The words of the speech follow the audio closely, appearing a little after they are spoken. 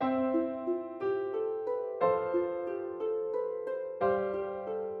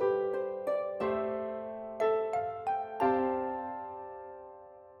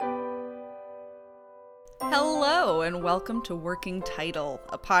Hello, and welcome to Working Title,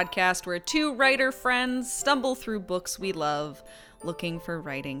 a podcast where two writer friends stumble through books we love, looking for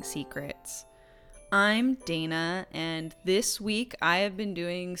writing secrets. I'm Dana, and this week I have been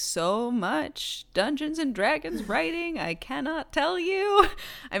doing so much Dungeons and Dragons writing, I cannot tell you.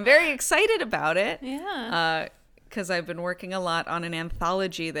 I'm very excited about it. Yeah. Because I've been working a lot on an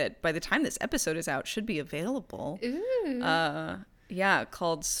anthology that, by the time this episode is out, should be available. Ooh. Yeah,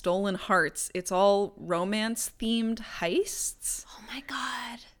 called Stolen Hearts. It's all romance-themed heists. Oh my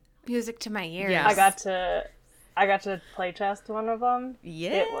god. Music to my ears. Yes. I got to play test one of them.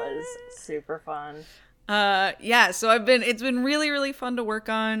 Yeah. It was super fun. So it's been really, really fun to work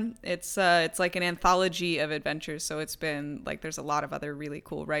on. It's like an anthology of adventures, so it's been like there's a lot of other really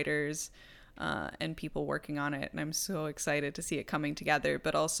cool writers and people working on it, and I'm so excited to see it coming together.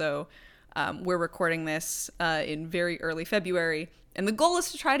 But also, we're recording this in very early February, and the goal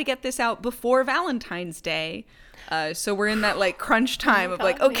is to try to get this out before Valentine's Day. So we're in that like crunch time of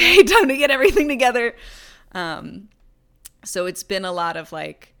like, okay, time to get everything together. So it's been a lot of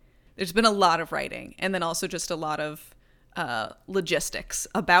like, there's been a lot of writing, and then also just a lot of logistics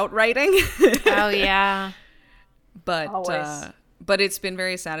about writing. Oh yeah. But it's been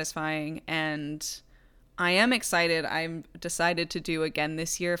very satisfying, and I am excited. I'm decided to do again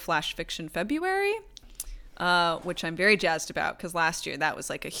this year Flash Fiction February, which I'm very jazzed about because last year that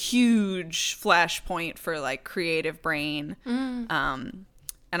was like a huge flashpoint for like creative brain. And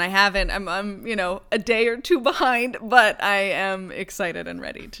I haven't, I'm a day or two behind, but I am excited and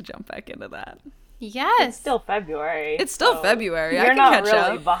ready to jump back into that. Yes. It's still February. It's still February. I You're can not catch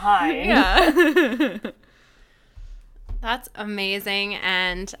really up. behind. Yeah. That's amazing,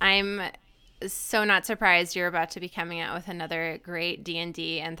 and I'm so not surprised you're about to be coming out with another great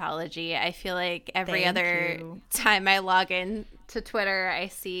D&D anthology. I feel like every Thank other you. time I log in to Twitter, I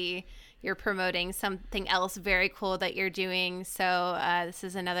see you're promoting something else very cool that you're doing. So this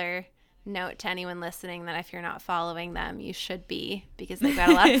is another note to anyone listening that if you're not following them, you should be, because they've got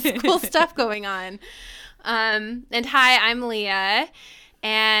a lot of cool stuff going on. And hi, I'm Leah.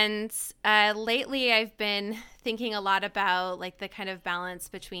 And lately I've been thinking a lot about like the kind of balance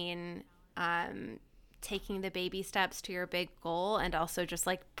between taking the baby steps to your big goal and also just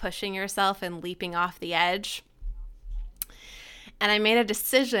like pushing yourself and leaping off the edge. And I made a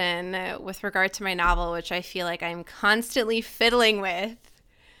decision with regard to my novel, which I feel like I'm constantly fiddling with.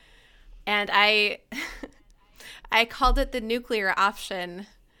 And I called it the nuclear option.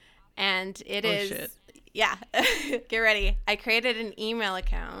 And it is, shit. Yeah, get ready. I created an email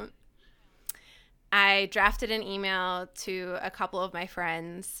account. I drafted an email to a couple of my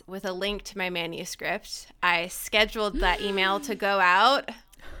friends with a link to my manuscript. I scheduled that email to go out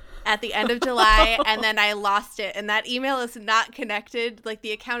at the end of July, and then I lost it. And that email is not connected. Like,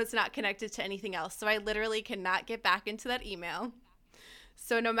 the account is not connected to anything else. So I literally cannot get back into that email.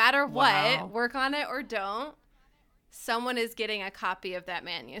 So no matter what, Wow. work on it or don't, someone is getting a copy of that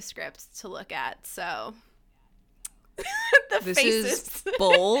manuscript to look at. So the This faces. is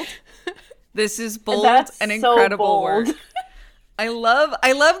bold. This is bold That's and so incredible bold. work. I love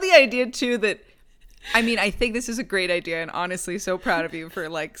the idea too that, I mean, I think this is a great idea, and honestly so proud of you for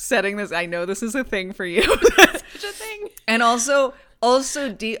like setting this. I know this is a thing for you. Such a thing. And also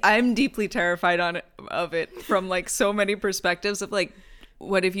I'm deeply terrified of it from like so many perspectives of like,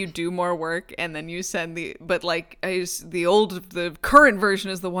 what if you do more work and then you send the current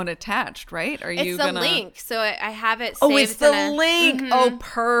version is the one attached, right? Are you It's the gonna link, so I have it saved. Oh, it's the in a- link. Mhm. Oh,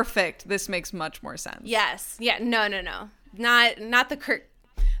 perfect. This makes much more sense. Yes. Yeah. No. Not the current.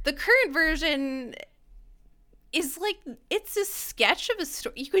 The current version is like, it's a sketch of a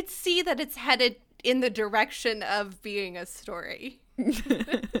story. You could see that it's headed in the direction of being a story.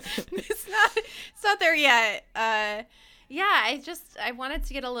 It's not there yet. Yeah, I wanted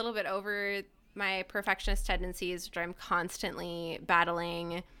to get a little bit over my perfectionist tendencies, which I'm constantly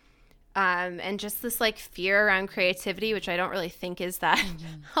battling, and just this like fear around creativity, which I don't really think is that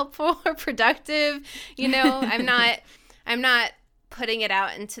helpful or productive. I'm not putting it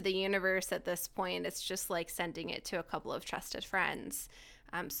out into the universe at this point. It's just like sending it to a couple of trusted friends,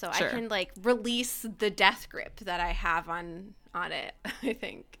 so Sure. I can like release the death grip that I have on it.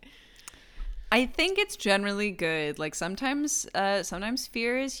 I think it's generally good. Like sometimes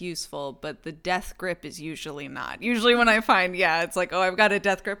fear is useful, but the death grip is usually not. Usually when I find, it's like, oh, I've got a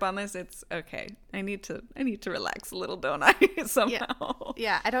death grip on this. It's okay. I need to relax a little, don't I? Somehow.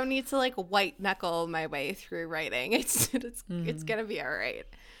 Yeah, I don't need to like white knuckle my way through writing. It's gonna be all right.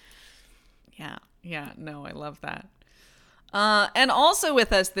 Yeah. No, I love that. And also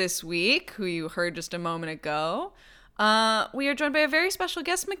with us this week, who you heard just a moment ago, We are joined by a very special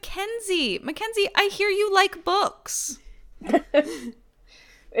guest, Mackenzie. Mackenzie, I hear you like books.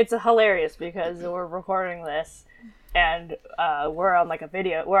 It's hilarious because we're recording this and we're on like a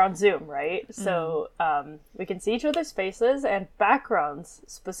video, we're on Zoom, right? So we can see each other's faces and backgrounds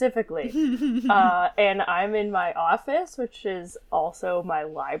specifically. And I'm in my office, which is also my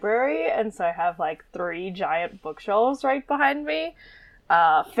library, and so I have like 3 giant bookshelves right behind me,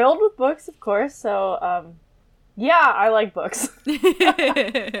 filled with books, of course. So yeah, I like books.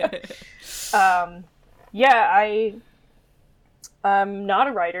 I'm not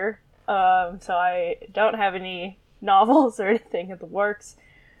a writer, so I don't have any novels or anything in the works,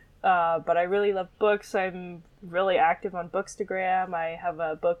 but I really love books. I'm really active on Bookstagram. I have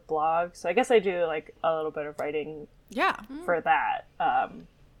a book blog, so I guess I do like a little bit of writing for that.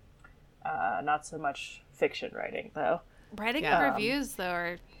 Not so much fiction writing, though. Writing reviews, though,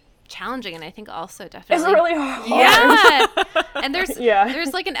 are challenging, and I think also definitely it's really hard. Yeah. And there's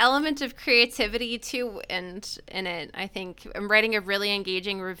like an element of creativity too, and in it, I think I'm writing a really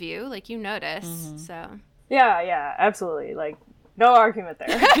engaging review, like you notice. So yeah, absolutely. Like no argument there.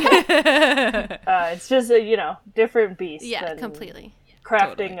 It's just a different beast. Yeah, than completely.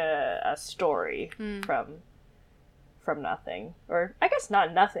 Crafting a story from nothing, or I guess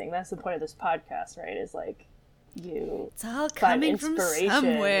not nothing. That's the point of this podcast, right? Is like. It's all coming from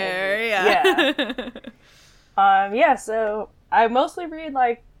somewhere. So I mostly read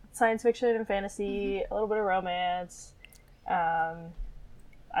like science fiction and fantasy, a little bit of romance. I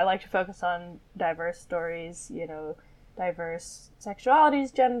like to focus on diverse stories, diverse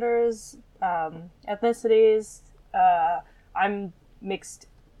sexualities, genders, ethnicities. I'm mixed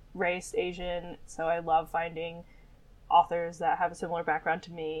race Asian, so I love finding authors that have a similar background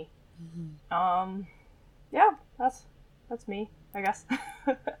to me. Yeah, that's me, I guess.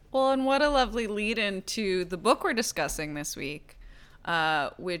 Well, and what a lovely lead-in to the book we're discussing this week,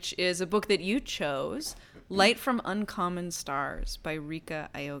 which is a book that you chose, Light from Uncommon Stars by Rika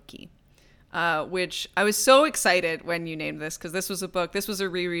Aoki, which I was so excited when you named this, because this was a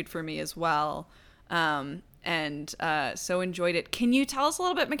reread for me as well, and so enjoyed it. Can you tell us a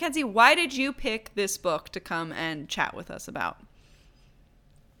little bit, Mackenzie, why did you pick this book to come and chat with us about?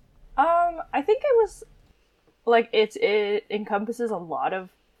 I think it was... like it encompasses a lot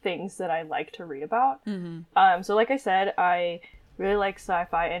of things that I like to read about. So like I said, I really like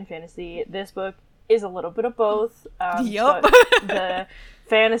sci-fi and fantasy. This book is a little bit of both. Yep. But the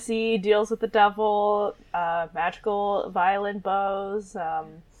fantasy deals with the devil, magical violin bows,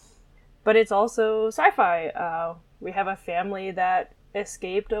 but it's also sci-fi. We have a family that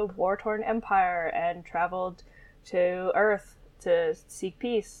escaped a war-torn empire and traveled to Earth to seek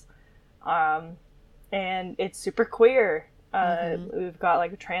peace. And it's super queer. We've got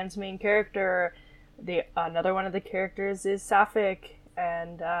like a trans main character. Another one of the characters is sapphic,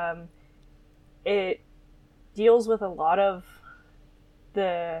 and it deals with a lot of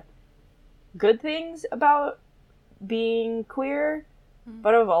the good things about being queer,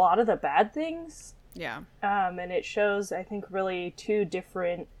 but of a lot of the bad things. Yeah. And it shows, I think, really 2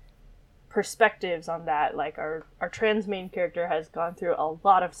 different perspectives on that. Like our trans main character has gone through a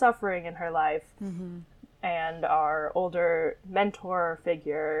lot of suffering in her life, and our older mentor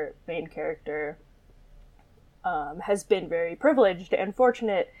figure main character has been very privileged and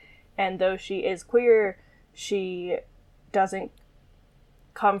fortunate, and though she is queer, she doesn't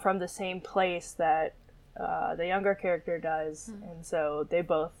come from the same place that the younger character does, and so they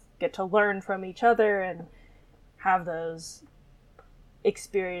both get to learn from each other and have those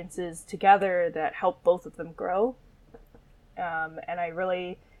experiences together that help both of them grow. And I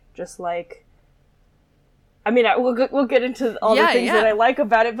really just like, we'll get into all the things that I like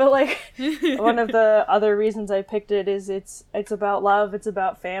about it, but like one of the other reasons I picked it is it's about love, it's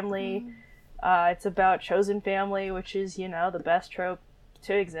about family, it's about chosen family, which is the best trope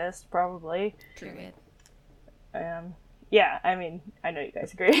to exist, probably. Period. Yeah, I know you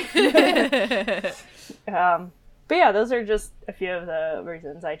guys agree. But yeah, those are just a few of the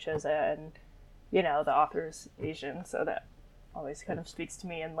reasons I chose it, and the author's Asian, so that always kind of speaks to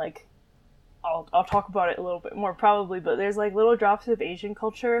me, and like I'll talk about it a little bit more probably, but there's like little drops of Asian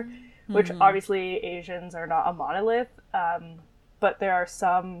culture, which obviously Asians are not a monolith, but there are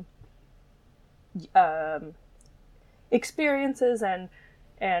some experiences and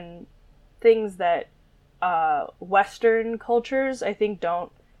things that Western cultures I think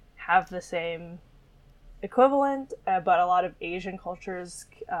don't have the same equivalent, but a lot of Asian cultures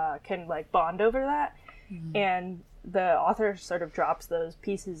can like bond over that, and the author sort of drops those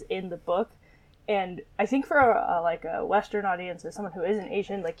pieces in the book, and I think for like a Western audience or someone who isn't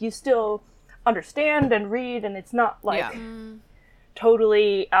Asian, like you still understand and read, and it's not like Yeah.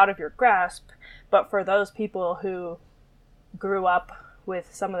 totally out of your grasp. But for those people who grew up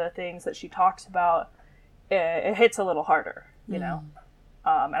with some of the things that she talks about, it hits a little harder, you know.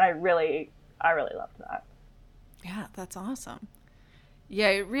 And I really loved that. Yeah, that's awesome. Yeah,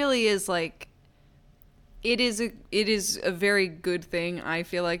 it really is like it is a very good thing. I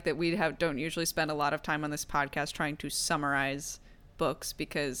feel like that we don't usually spend a lot of time on this podcast trying to summarize books,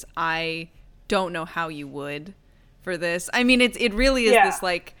 because I don't know how you would for this. I mean, it really is this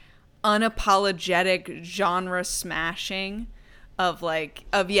like unapologetic genre smashing of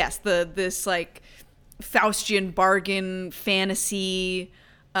this like Faustian bargain fantasy,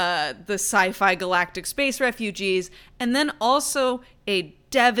 the sci-fi galactic space refugees, and then also a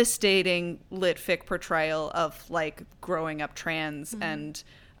devastating lit fic portrayal of like growing up trans and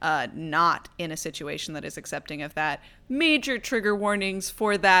not in a situation that is accepting of that. Major trigger warnings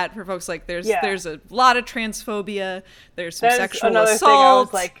for that for folks. Like there's a lot of transphobia. There's some sexual another assault. thing I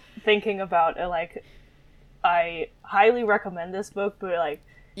was like thinking about. Like, I highly recommend this book, but like,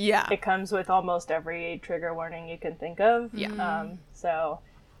 it comes with almost every trigger warning you can think of. So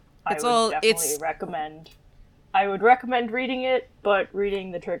I would definitely recommend. I would recommend reading it, but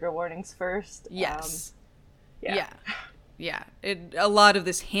reading the trigger warnings first. Yes. Yeah. A lot of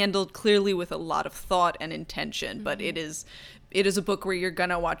this handled clearly with a lot of thought and intention, but it is a book where you're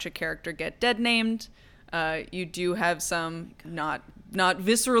gonna watch a character get dead named. You do have some not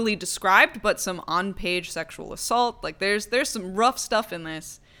viscerally described, but some on-page sexual assault. Like there's some rough stuff in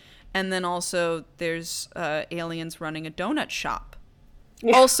this, and then also there's aliens running a donut shop.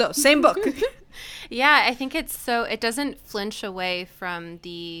 Also, same book. Yeah, I think it doesn't flinch away from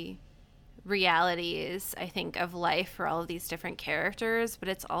the realities, I think, of life for all of these different characters, but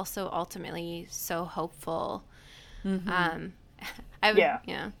it's also ultimately so hopeful. I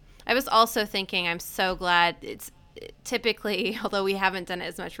was also thinking, I'm so glad it's typically, although we haven't done it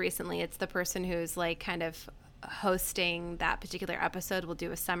as much recently, it's the person who's like kind of hosting that particular episode will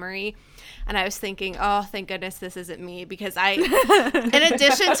do a summary. And I was thinking, oh, thank goodness this isn't me, because in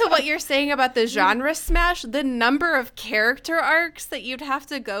addition to what you're saying about the genre smash, the number of character arcs that you'd have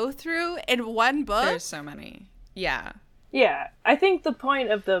to go through in one book. There's so many. Yeah. Yeah. I think the point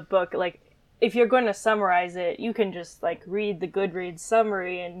of the book, like, if you're going to summarize it, you can just like read the Goodreads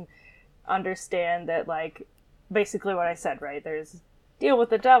summary and understand that, like, basically what I said, right? There's deal with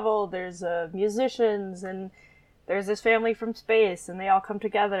the devil, there's musicians, and there's this family from space, and they all come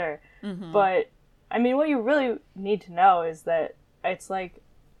together. But I mean, what you really need to know is that it's like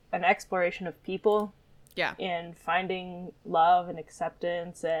an exploration of people, and finding love and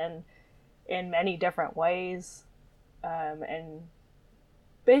acceptance, and in many different ways, and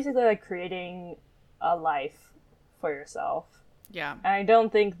basically like creating a life for yourself. And I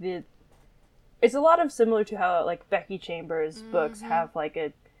don't think that it's a lot of similar to how like Becky Chambers books have like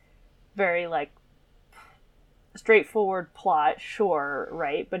a very like straightforward plot, sure,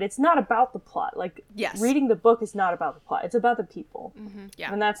 right? But it's not about the plot. Like, reading the book is not about the plot. It's about the people.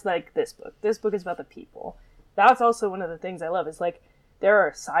 And that's like this book. This book is about the people. That's also one of the things I love, is like there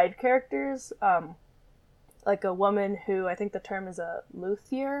are side characters, like a woman who, I think the term is a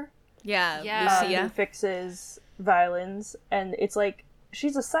luthier. Lucia. Who fixes violins, and it's like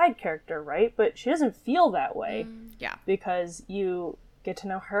she's a side character, right? But she doesn't feel that way. Because you get to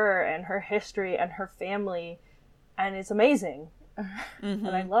know her and her history and her family, and it's amazing. And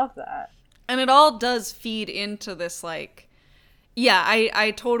I love that. And it all does feed into this, like,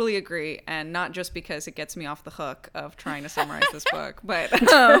 I totally agree. And not just because it gets me off the hook of trying to summarize this book, but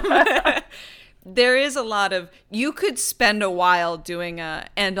there is a lot of, you could spend a while doing a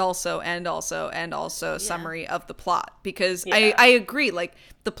and also summary of the plot, because I agree, like,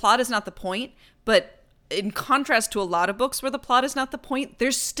 the plot is not the point, but in contrast to a lot of books where the plot is not the point,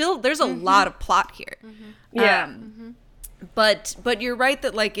 there's a lot of plot here. But you're right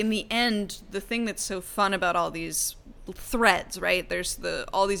that, like, in the end, the thing that's so fun about all these threads, right? There's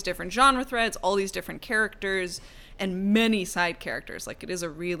all these different genre threads, all these different characters, and many side characters. Like, it is a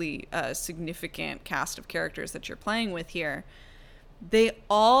really significant cast of characters that you're playing with here. They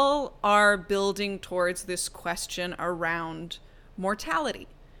all are building towards this question around mortality,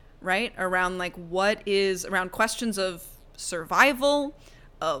 right? Around, like, around questions of survival,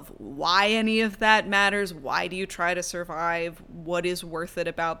 of why any of that matters. Why do you try to survive? What is worth it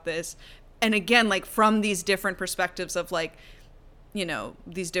about this? And again, like, from these different perspectives of, like, you know,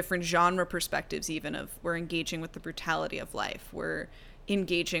 these different genre perspectives, even of, we're engaging with the brutality of life. We're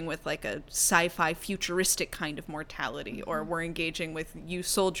engaging with like a sci-fi futuristic kind of mortality, or we're engaging with you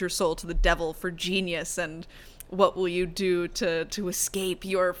sold your soul to the devil for genius and what will you do to escape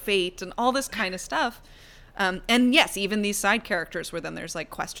your fate and all this kind of stuff. And yes, even these side characters where then there's like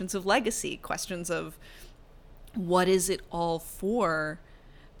questions of legacy, questions of what is it all for,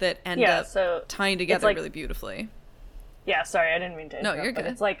 that end up so tying together like, really beautifully. Yeah, sorry, I didn't mean to interrupt. No, you're good.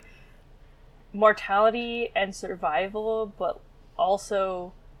 But it's like mortality and survival, but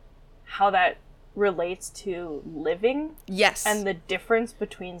also how that relates to living. Yes. And the difference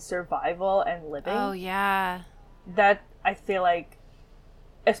between survival and living. Oh, yeah. That, I feel like,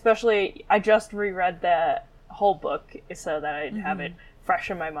 especially, I just reread the whole book so that I'd have it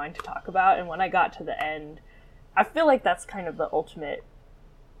fresh in my mind to talk about, and when I got to the end, I feel like that's kind of the ultimate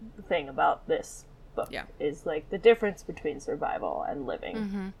thing about this book, is like the difference between survival and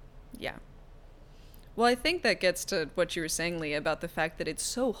living. Yeah. Well, I think that gets to what you were saying, Leah, about the fact that it's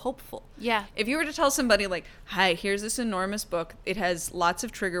so hopeful. Yeah. If you were to tell somebody, like, hi, here's this enormous book, it has lots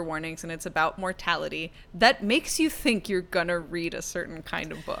of trigger warnings, and it's about mortality, that makes you think you're gonna read a certain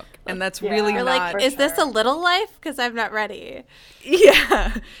kind of book. And that's really You're not... like, is this a little life? Because I'm not ready.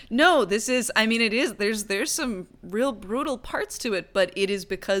 Yeah. No, this is, I mean, it is, there's some real brutal parts to it, but it is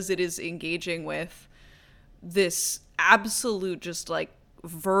because it is engaging with this absolute just, like,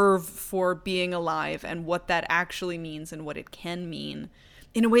 verve for being alive and what that actually means and what it can mean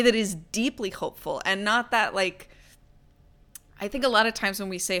in a way that is deeply hopeful, and not that, like, I think a lot of times when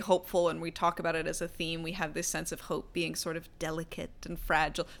we say hopeful and we talk about it as a theme, we have this sense of hope being sort of delicate and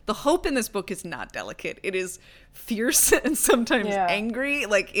fragile. The hope in this book is not delicate. It is fierce and sometimes angry.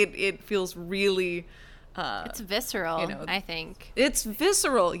 Like, it feels really... it's visceral, I think. It's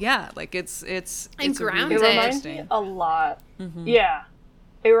visceral, yeah. Like, it's grounded. It reminds me a lot. Yeah.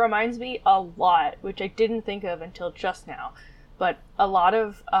 It reminds me a lot, which I didn't think of until just now, but a lot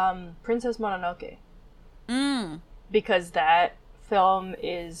of Princess Mononoke. Because that film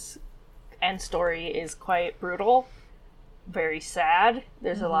and story is quite brutal, very sad.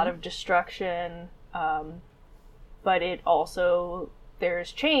 There's a lot of destruction, but it also,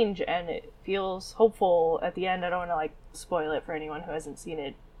 there's change, and it feels hopeful at the end. I don't want to, like, spoil it for anyone who hasn't seen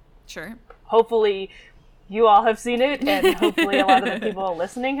it. Sure. Hopefully you all have seen it, and hopefully a lot of the people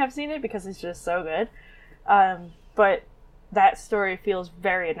listening have seen it, because it's just so good. But that story feels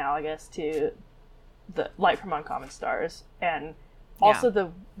very analogous to the Light from Uncommon Stars, and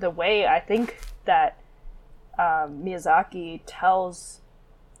also the way I think that Miyazaki tells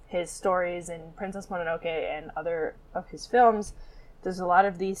his stories in Princess Mononoke and other of his films. There's a lot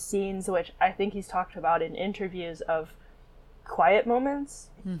of these scenes which I think he's talked about in interviews of quiet moments,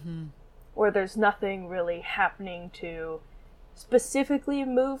 where there's nothing really happening to specifically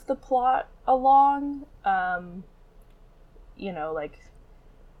move the plot along. Like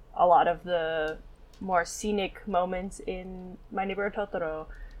a lot of the more scenic moments in My Neighbor Totoro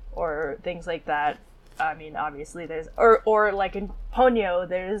or things like that. I mean, obviously there's, or like in Ponyo,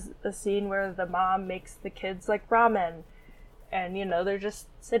 there's a scene where the mom makes the kids like ramen, and they're just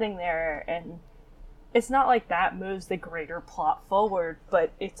sitting there, and it's not like that moves the greater plot forward,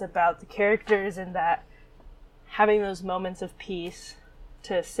 but it's about the characters and that having those moments of peace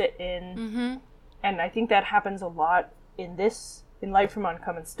to sit in. And I think that happens a lot in Light from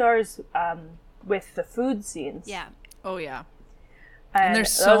Uncommon Stars, with the food scenes. Yeah. Oh, yeah. And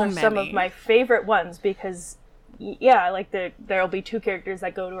there's so many. Some of my favorite ones, because, like there'll be two characters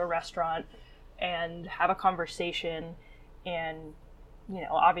that go to a restaurant and have a conversation, and,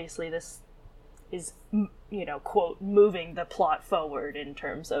 obviously this is, quote, moving the plot forward in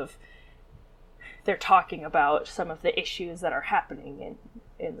terms of they're talking about some of the issues that are happening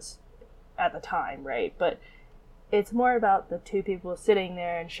at the time, right? But it's more about the two people sitting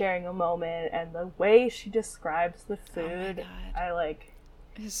there and sharing a moment, and the way she describes the food. I like,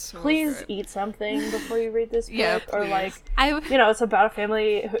 so please good. Eat something before you read this book. Yeah, or like, please. It's about a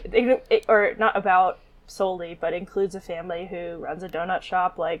family or not about solely, but includes a family who runs a donut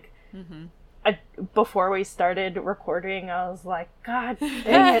shop. Like, before we started recording, I was like, God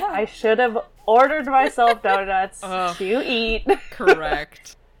dang it, I should have ordered myself donuts to eat.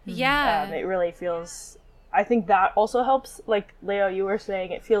 Correct. Yeah. It really feels, I think that also helps, like Leo, you were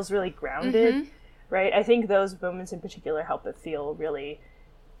saying, it feels really grounded, right? I think those moments in particular help it feel really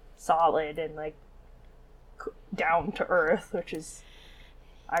solid and like down to earth, which is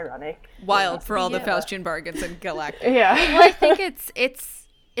ironic. Wild for all the Faustian bargains and Galactic. Yeah. Well, I think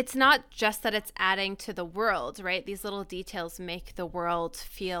it's not just that it's adding to the world, right? These little details make the world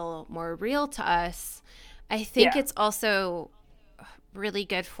feel more real to us. I think it's also really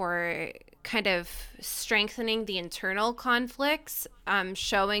good for kind of strengthening the internal conflicts,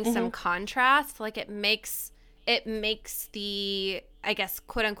 showing some contrast. Like it makes the, I guess,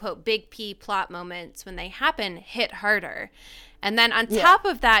 quote unquote, big P plot moments when they happen hit harder. And then on top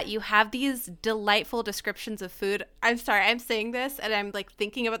of that, you have these delightful descriptions of food. I'm sorry, I'm saying this and I'm like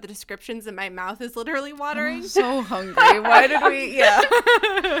thinking about the descriptions and my mouth is literally watering. I'm so hungry. Why did we? Yeah.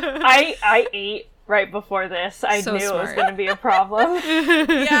 I ate right before this. I So knew it was smart. going to be a problem.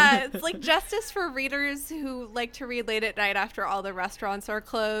 Yeah, it's like justice for readers who like to read late at night after all the restaurants are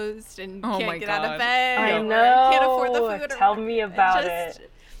closed and Oh my can't get out God. of bed. I or know. can't afford the food. Tell me about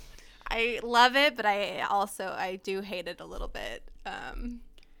it. I love it, but I do hate it a little bit.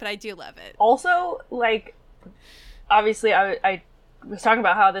 But I do love it. Also, like, obviously, I was talking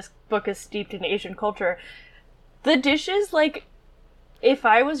about how this book is steeped in Asian culture. The dishes, like, if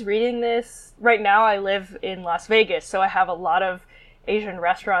I was reading this right now, I live in Las Vegas, so I have a lot of Asian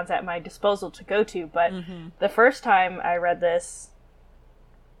restaurants at my disposal to go to. But the first time I read this,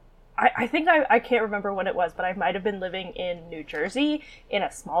 I think I can't remember when it was, but I might have been living in New Jersey in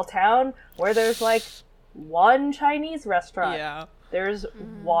a small town where there's like one Chinese restaurant. Yeah. There's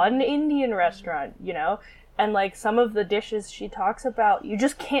one Indian restaurant, you know? And like some of the dishes she talks about, you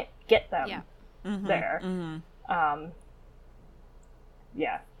just can't get them there.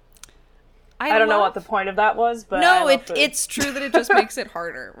 Yeah. I don't know what the point of that was, but No, I love food. it's true that it just makes it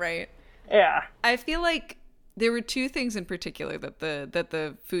harder, right? Yeah. I feel like there were two things in particular that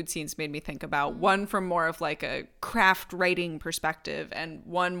the food scenes made me think about. One from more of like a craft writing perspective, and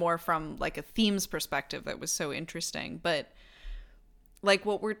one more from like a themes perspective that was so interesting. But like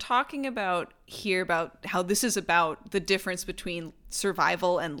what we're talking about here, about how this is about the difference between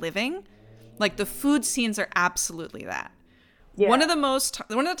survival and living, like the food scenes are absolutely that. Yeah. One of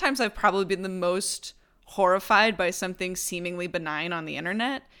the times I've probably been the most horrified by something seemingly benign on the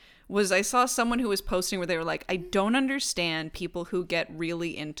internet was I saw someone who was posting where they were like, I don't understand people who get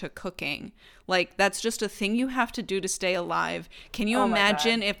really into cooking. Like, that's just a thing you have to do to stay alive. Can you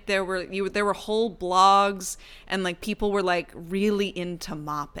imagine if there were whole blogs and like people were like really into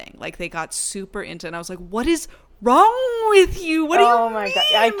mopping? Like they got super into it. And I was like, what is wrong with you? What do you Oh my mean? god,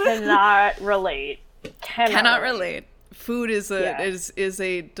 I cannot relate. Cannot relate. Food is Yeah. is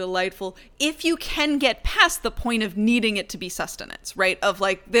a delightful, if you can get past the point of needing it to be sustenance, right? Of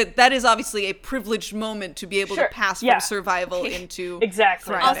like that is obviously a privileged moment to be able Sure, to pass yeah. from survival into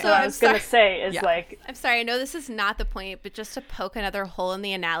Exactly. thriving. That's what I was going to say is Yeah. like, I'm sorry, I know this is not the point, but just to poke another hole in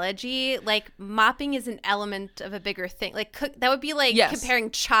the analogy, like mopping is an element of a bigger thing. Like that would be like Yes.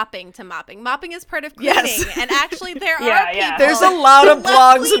 comparing chopping to mopping. Mopping is part of cleaning, Yes. and actually there Yeah, are yeah. people. There's a lot of who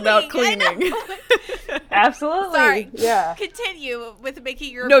love blogs about cleaning. I cleaning. know. absolutely. Sorry. Yeah. Continue with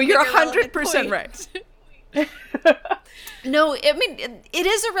making your No, you're bigger relevant 100% point. right. No, I mean it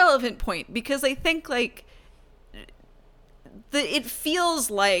is a relevant point because I think like it feels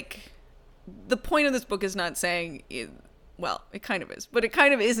like the point of this book is not saying, well, it kind of is, but it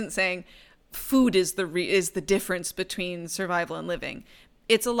kind of isn't saying food is the difference between survival and living.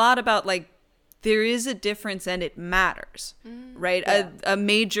 It's a lot about like there is a difference and it matters, right? Yeah. A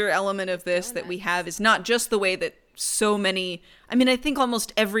major element of this that we have is not just the way that so many, I mean, I think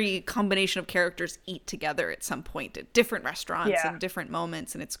almost every combination of characters eat together at some point at different restaurants Yeah. and different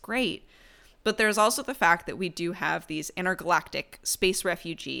moments, and it's great. But there's also the fact that we do have these intergalactic space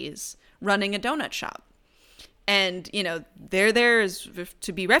refugees running a donut shop. And, you know, they're there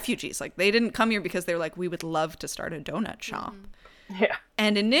to be refugees. Like, they didn't come here because they were like, we would love to start a donut shop. Yeah.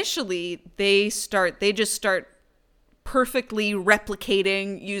 And initially, they just start perfectly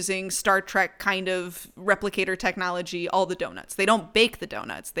replicating, using Star Trek kind of replicator technology, all the donuts. They don't bake the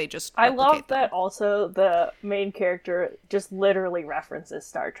donuts. They just I replicate love that also the main character just literally references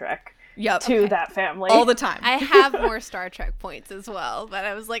Star Trek Yep. to that family. All the time. I have more Star Trek points as well, but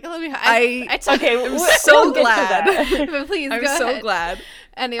I was like, let me. I took, Okay, I'm we'll so get to glad. that. but please I'm go so ahead. glad.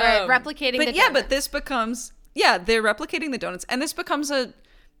 Anyway, replicating but the yeah, donuts. but this becomes, they're replicating the donuts, and this becomes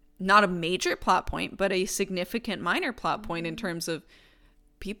not a major plot point, but a significant minor plot point in terms of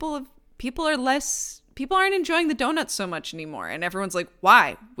people aren't enjoying the donuts so much anymore, and everyone's like,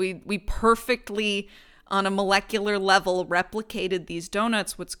 why? We perfectly on a molecular level replicated these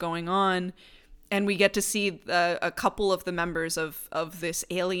donuts. What's going on? And we get to see a couple of the members of this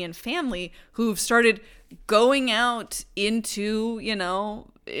alien family who've started going out into,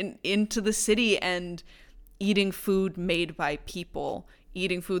 into the city and eating food made by people,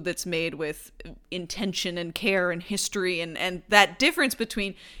 eating food that's made with intention and care and history, and that difference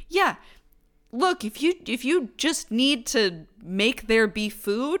between, look, if you just need to make there be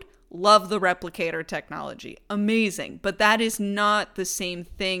food, Love the replicator technology. Amazing. But that is not the same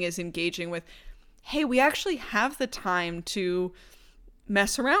thing as engaging with, hey, we actually have the time to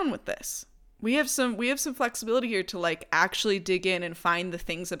mess around with this. We have some flexibility here to like actually dig in and find the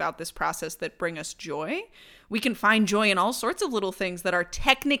things about this process that bring us joy. We can find joy in all sorts of little things that are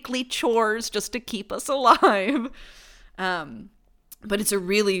technically chores just to keep us alive. But it's a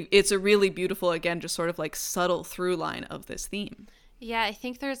really beautiful, again, just sort of like subtle through line of this theme. Yeah, I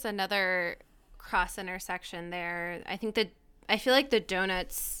think there's another cross intersection there. I feel like the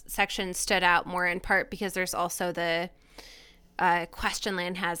donuts section stood out more in part because there's also the question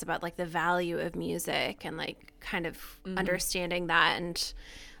Lan has about like the value of music and like kind of understanding that.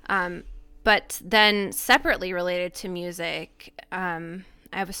 And but then separately related to music,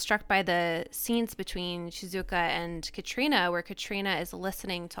 I was struck by the scenes between Shizuka and Katrina, where Katrina is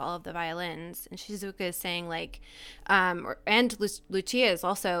listening to all of the violins and Shizuka is saying like, and Lucia is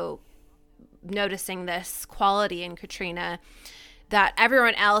also noticing this quality in Katrina, that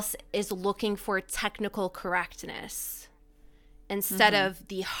everyone else is looking for technical correctness instead of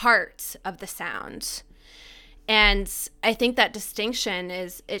the heart of the sound. And I think that distinction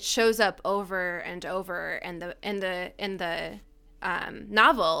it shows up over and over in the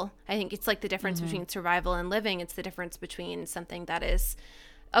novel. I think it's like the difference between survival and living. It's the difference between something that is,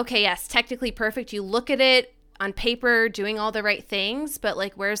 okay, yes, technically perfect. You look at it on paper doing all the right things, but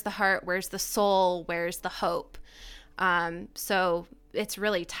like, where's the heart? Where's the soul? Where's the hope? So it's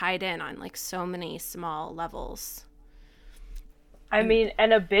really tied in on like so many small levels. I mean,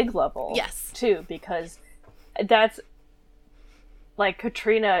 and a big level, yes, too, because that's like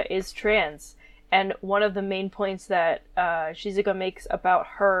Katrina is trans, and one of the main points that Shizuka makes about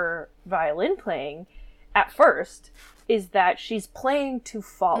her violin playing at first is that she's playing to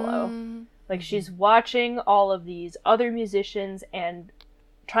follow. Like, she's watching all of these other musicians and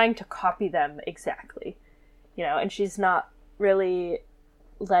trying to copy them exactly, you know, and she's not really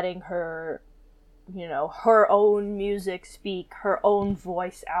letting her, you know, her own music speak, her own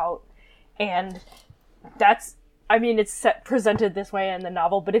voice out. And that's, I mean, it's presented this way in the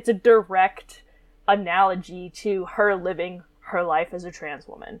novel, but it's a direct analogy to her living her life as a trans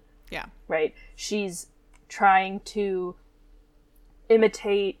woman. Yeah. Right? She's trying to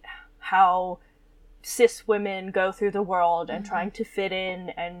imitate how cis women go through the world and trying to fit in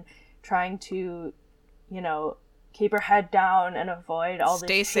and trying to, you know, keep her head down and avoid all this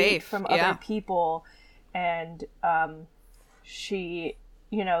hate safe from other people. And she,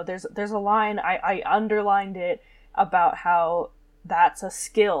 you know, there's a line, I underlined it, about how that's a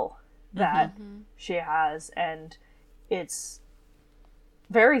skill that she has, and it's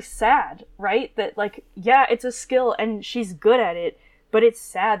very sad, right? That, like, yeah, it's a skill and she's good at it, but it's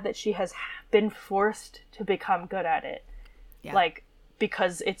sad that she has been forced to become good at it. Yeah. Like,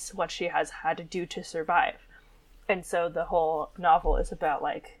 because it's what she has had to do to survive. And so the whole novel is about,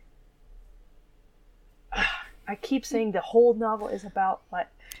 like, I keep saying the whole novel is about, like,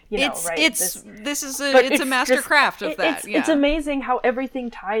 you know, right? It's a master craft of that. It's amazing how everything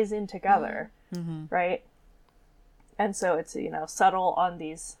ties in together, right? And so it's, you know, subtle on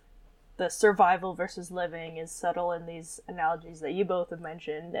these, the survival versus living is subtle in these analogies that you both have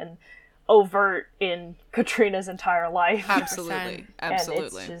mentioned, and overt in Katrina's entire life. Absolutely.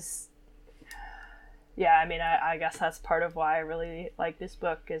 Absolutely. And it's just, yeah, I mean, I guess that's part of why I really like this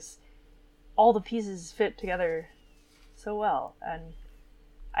book, is all the pieces fit together so well. And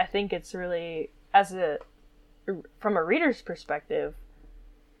I think it's really, from a reader's perspective,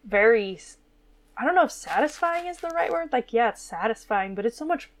 very, I don't know if satisfying is the right word. Like, yeah, it's satisfying, but it's so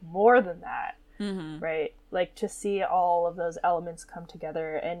much more than that, right? Like, to see all of those elements come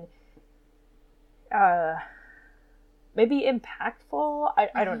together and maybe impactful.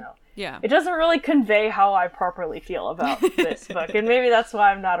 I don't know. Yeah. It doesn't really convey how I properly feel about this book, and maybe that's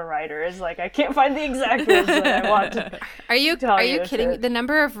why I'm not a writer. Is like, I can't find the exact words that I want to. Are you kidding? The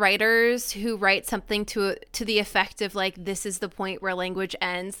number of writers who write something to the effect of, like, this is the point where language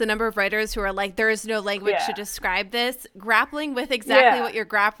ends. The number of writers who are like, there is no language to describe this. Grappling with exactly what you're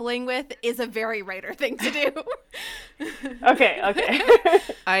grappling with is a very writer thing to do. Okay.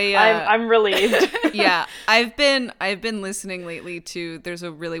 I'm relieved. Yeah, I've been listening lately to. There's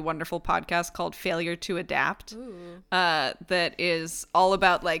a really wonderful podcast called Failure to Adapt, that is all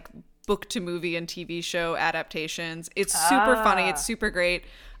about, like, book to movie and TV show adaptations. It's super funny. It's super great.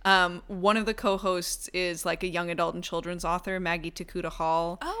 One of the co-hosts is, like, a young adult and children's author, Maggie Takuta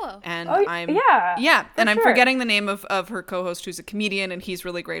Hall. And I'm forgetting the name of her co-host, who's a comedian, and he's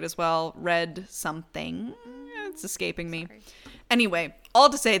really great as well. Red something. It's escaping me. Anyway, all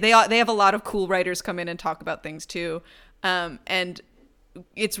to say, they have a lot of cool writers come in and talk about things too. And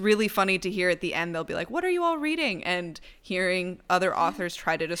it's really funny to hear at the end, they'll be like, what are you all reading? And hearing other authors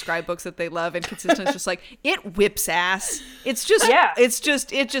try to describe books that they love, and Consistent's just like, it whips ass. It's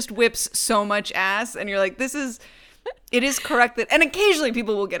just, it just whips so much ass. And you're like, it is correct that, and occasionally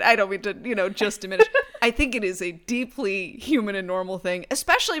people will get, I don't mean to, just diminish. I think it is a deeply human and normal thing,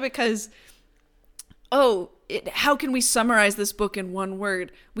 especially because, how can we summarize this book in one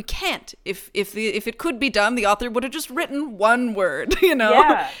word? We can't. If it could be done, the author would have just written one word,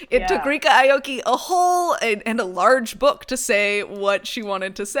 It took Rika Aoki a whole and a large book to say what she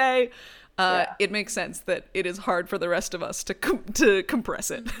wanted to say. It makes sense that it is hard for the rest of us to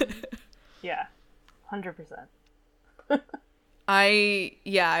compress it. Yeah, 100%. I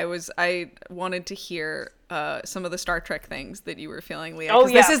wanted to hear some of the Star Trek things that you were feeling, Leah.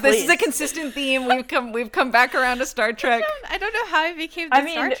 This is a consistent theme. We've come back around to Star Trek. I don't know how I became the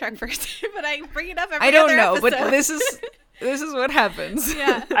Star Trek person, but I bring it up every I don't other know, episode. but this is what happens.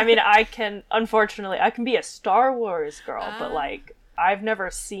 Yeah. I mean, I can be a Star Wars girl, but like I've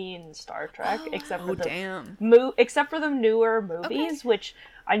never seen Star Trek except for the newer movies, which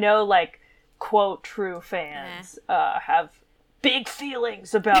I know like quote true fans have big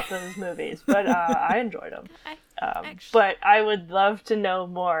feelings about those movies, but I enjoyed them. But I would love to know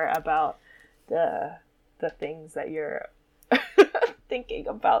more about the things that you're thinking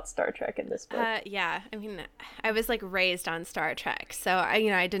about Star Trek in this book. I mean, I was like raised on Star Trek, so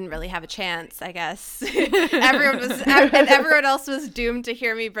I didn't really have a chance, I guess. Everyone else was doomed to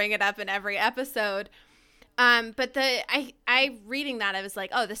hear me bring it up in every episode. But I reading that, I was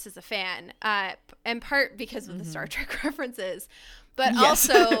like, oh, this is a fan, in part because of the Star Trek references, but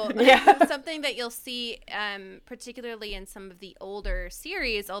also something that you'll see, particularly in some of the older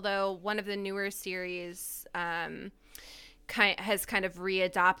series, although one of the newer series has kind of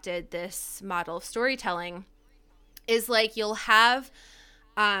readopted this model of storytelling, is like you'll have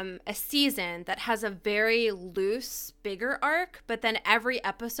a season that has a very loose, bigger arc, but then every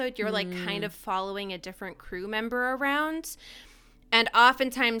episode you're like kind of following a different crew member around. And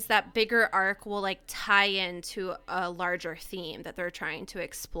oftentimes that bigger arc will like tie into a larger theme that they're trying to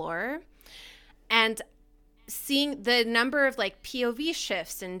explore. And seeing the number of like POV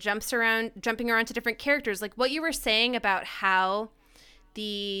shifts and jumping around to different characters, like what you were saying about how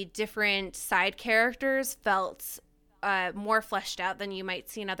the different side characters felt more fleshed out than you might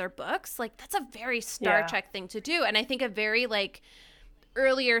see in other books, like that's a very Star Trek thing to do, and I think a very like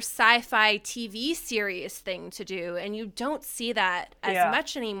earlier sci-fi TV series thing to do, and you don't see that as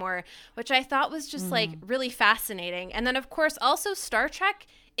much anymore, which I thought was just like really fascinating. And then of course also Star Trek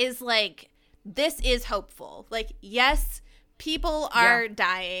is like, this is hopeful, like yes, people are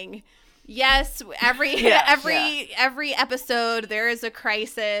dying, yes, every episode there is a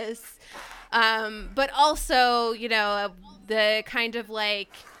crisis. But also, the kind of like,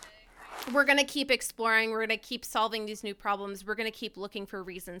 we're going to keep exploring, we're going to keep solving these new problems, we're going to keep looking for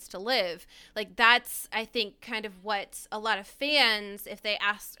reasons to live. Like that's, I think, kind of what a lot of fans, if they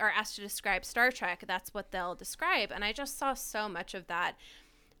are asked to describe Star Trek, that's what they'll describe. And I just saw so much of that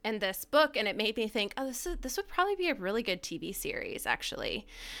in this book, and it made me think, oh, this would probably be a really good TV series, actually.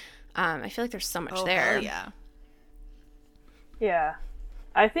 I feel like there's so much there. Yeah.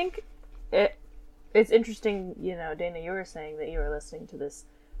 I think it's interesting, Dana, you were saying that you were listening to this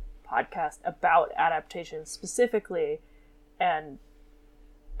podcast about adaptations specifically, and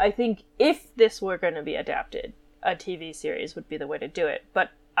I think if this were going to be adapted, a TV series would be the way to do it. But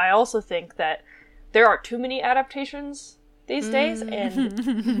I also think that there are too many adaptations these days,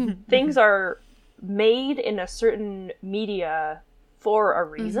 and things are made in a certain media for a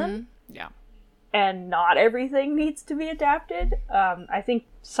reason. Yeah. And not everything needs to be adapted. I think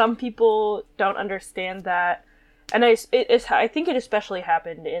some people don't understand that, and I think it especially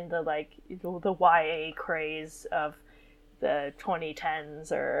happened in the the YA craze of the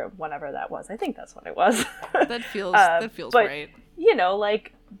 2010s or whenever that was. I think that's when it was. That feels right.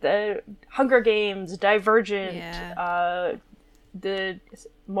 Like the Hunger Games, Divergent, the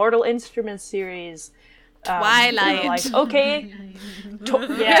Mortal Instruments series. Twilight. Like, okay.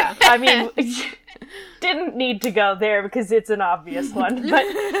 I mean, didn't need to go there because it's an obvious one. But,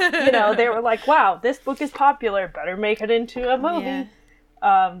 they were like, wow, this book is popular. Better make it into a movie.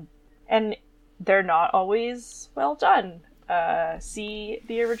 Yeah. And they're not always well done. See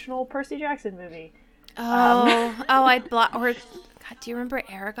the original Percy Jackson movie. I'd block. Or, God, do you remember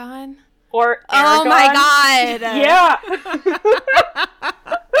Aragon? Or Aragon? Oh my God. Yeah.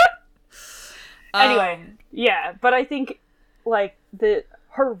 Anyway, but I think like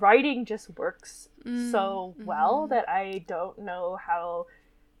her writing just works so well that I don't know how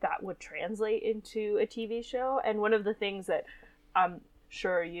that would translate into a TV show. And one of the things that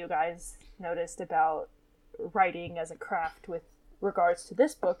sure you guys noticed about writing as a craft with regards to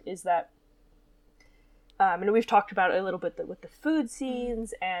this book is that, and we've talked about it a little bit with the food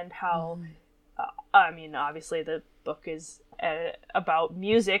scenes and how, I mean, obviously the book is about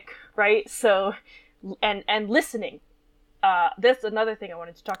music, right? So, and listening. That's another thing I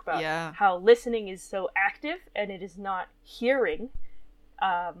wanted to talk about. Yeah. How listening is so active and it is not hearing.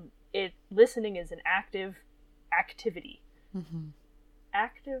 Listening is an active activity. Mm-hmm.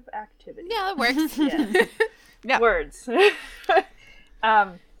 Active activity. Yeah, that works. Yeah. Yeah. Words.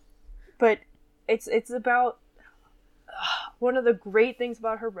 But it's about one of the great things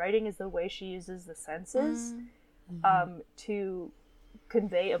about her writing is the way she uses the senses to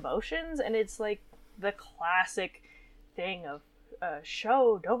convey emotions, and it's like the classic thing of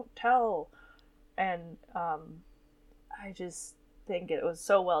show, don't tell, and I just think it was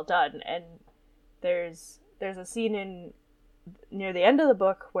so well done. And there's a scene near the end of the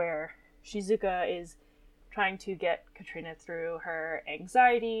book where Shizuka is trying to get Katrina through her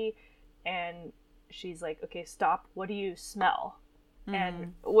anxiety, and she's like, okay, stop, what do you smell?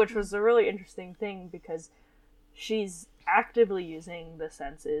 And which was a really interesting thing because she's actively using the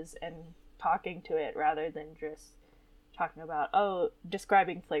senses and talking to it rather than just talking about,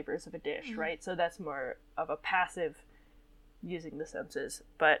 describing flavors of a dish, right? So that's more of a passive using the senses.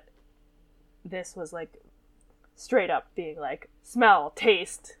 But this was like straight up being like, smell,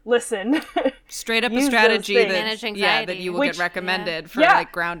 taste, listen. Straight up a Use strategy those things. Manage that anxiety. you will Which- get recommended for Yeah.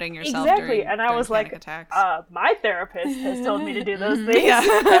 like grounding yourself Exactly. during, And I during was panic like, attacks. my therapist has told me to do those things.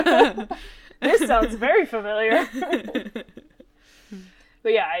 Yeah. This sounds very familiar.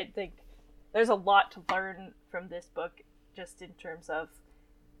 But yeah, I think there's a lot to learn from this book just in terms of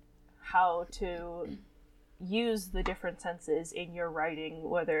how to use the different senses in your writing,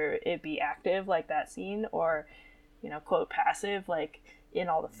 whether it be active like that scene or, quote, passive like in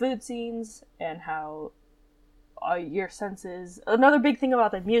all the food scenes, and how your senses. Another big thing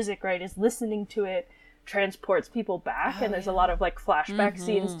about the music, right, is listening to it transports people back, and there's a lot of like flashback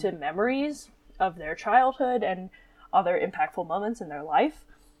scenes to memories of their childhood and other impactful moments in their life,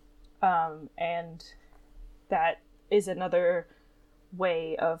 and that is another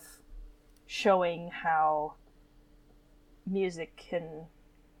way of showing how music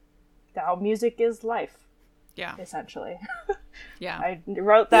is life, Yeah. essentially. Yeah. I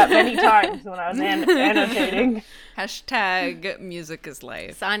wrote that many times when I was annotating. Hashtag music is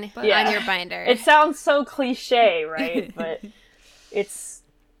life. It's on Yeah. on your binder. It sounds so cliche, right? But it's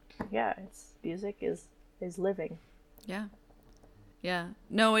music is living. Yeah. Yeah.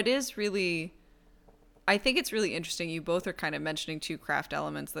 No, it is really, I think it's really interesting. You both are kind of mentioning two craft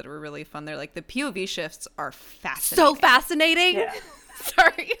elements that were really fun there. Like the POV shifts are fascinating. so fascinating. Yeah.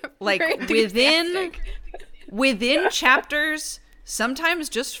 Sorry. Like Very within chapters, sometimes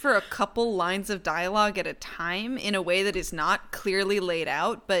just for a couple lines of dialogue at a time in a way that is not clearly laid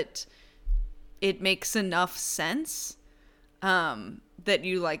out, but it makes enough sense that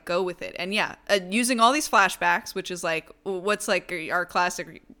you like go with it. And yeah, using all these flashbacks, which is like what's like our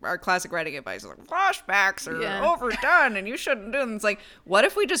classic writing advice, like flashbacks are overdone and you shouldn't do them. It's like, what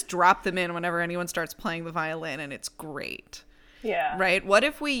if we just drop them in whenever anyone starts playing the violin and it's great? Yeah. Right? What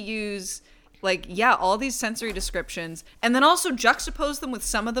if we use like, all these sensory descriptions and then also juxtapose them with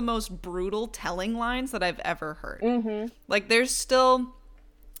some of the most brutal telling lines that I've ever heard. Mm-hmm. Like there's still,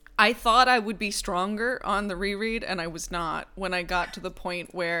 I thought I would be stronger on the reread, and I was not when I got to the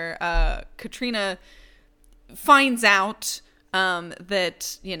point where Katrina finds out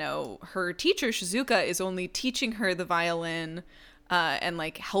that, her teacher, Shizuka, is only teaching her the violin and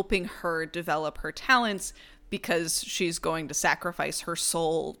like helping her develop her talents because she's going to sacrifice her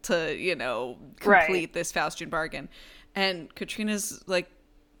soul to, complete this Faustian bargain. And Katrina's like,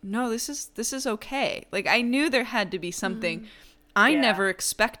 no, this is okay. Like, I knew there had to be something. I never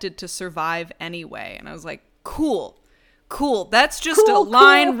expected to survive anyway. And I was like, cool. That's just a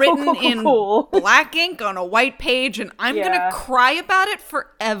line written in black ink on a white page, and I'm going to cry about it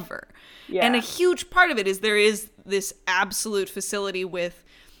forever. Yeah. And a huge part of it is there is this absolute facility with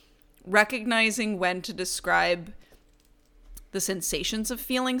recognizing when to describe the sensations of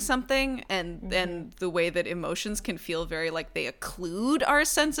feeling something and the way that emotions can feel very like they occlude our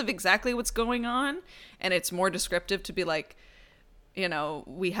sense of exactly what's going on. And it's more descriptive to be like,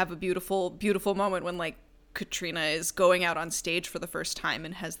 we have a beautiful, beautiful moment when like Katrina is going out on stage for the first time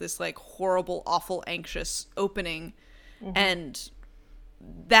and has this like horrible, awful, anxious opening. And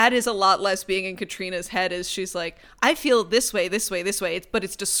that is a lot less being in Katrina's head as she's like, I feel this way. But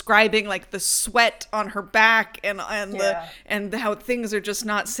it's describing like the sweat on her back and how things are just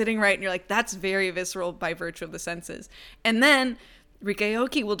not sitting right. And you're like, that's very visceral by virtue of the senses. And then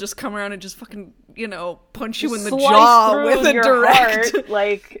Rikeoki will just come around and just fucking, punch you in the Slice jaw through with a your direct. heart,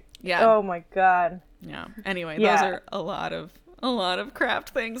 like, Yeah. oh my god. Yeah. Anyway, Yeah. those are a lot of craft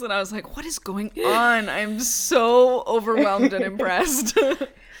things, and I was like, what is going on? I'm so overwhelmed and impressed.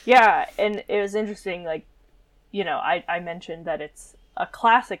 Yeah, and it was interesting, like, I mentioned that it's a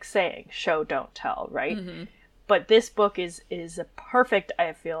classic saying, show, don't tell, right? Mm-hmm. But this book is a perfect,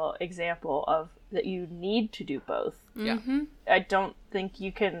 I feel, example of that you need to do both. Yeah. Mm-hmm. I don't think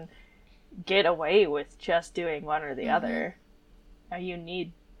you can get away with just doing one or the other. You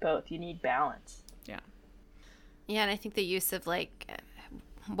need both. You need balance. Yeah. Yeah, and I think the use of, like,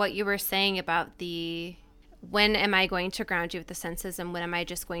 what you were saying about when am I going to ground you with the senses and when am I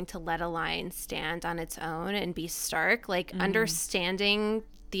just going to let a line stand on its own and be stark? Like, understanding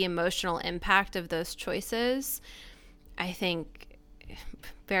the emotional impact of those choices, I think,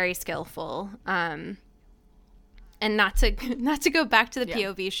 very skillful. And not to go back to the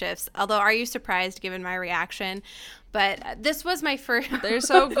POV shifts, although are you surprised given my reaction? But this was my first. They're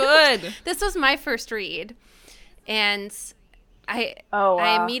so good. This was my first read, and I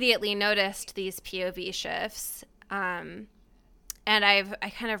immediately noticed these POV shifts. And I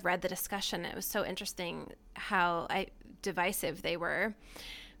kind of read the discussion. It was so interesting how divisive they were,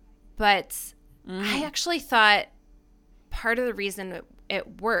 but I actually thought part of the reason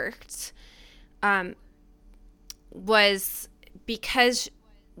it worked was because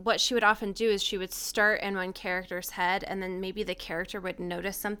what she would often do is she would start in one character's head, and then maybe the character would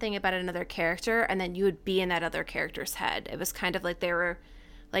notice something about another character, and then you would be in that other character's head. It was kind of like they were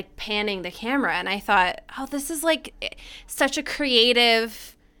like panning the camera, and I thought, oh, this is like such a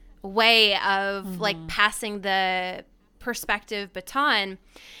creative way of like passing the perspective baton.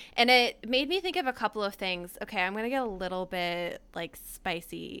 And it made me think of a couple of things. Okay, I'm gonna get a little bit like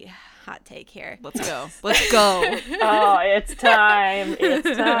spicy hot take here. Let's go. Let's go. Oh, it's time.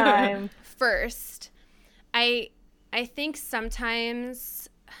 It's time. First, I think sometimes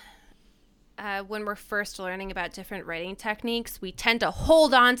when we're first learning about different writing techniques, we tend to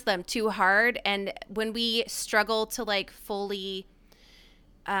hold on to them too hard, and when we struggle to like fully,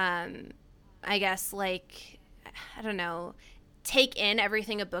 I guess, like, I don't know, take in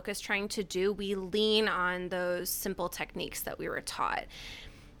everything a book is trying to do, we lean on those simple techniques that we were taught.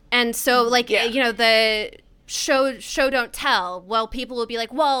 And so, like, the show don't tell. Well, people will be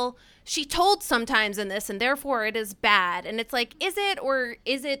like, well, she told sometimes in this, and therefore it is bad. And it's like, is it, or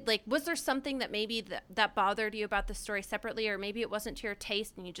is it, like, was there something that maybe that bothered you about the story separately, or maybe it wasn't to your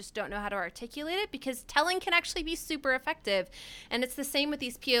taste and you just don't know how to articulate it? Because telling can actually be super effective. And it's the same with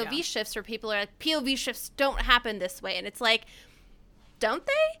these POV shifts, where people are like, POV shifts don't happen this way. And it's like, don't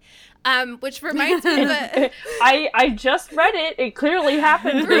they? Which reminds me of I just read it. It clearly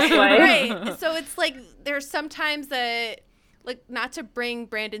happened this way. Right. So it's like there's sometimes like, not to bring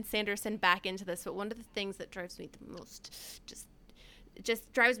Brandon Sanderson back into this, but one of the things that drives me the most,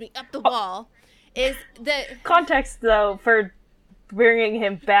 just drives me up the wall, is the context, though, for bringing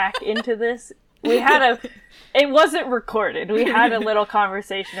him back into this. It wasn't recorded. We had a little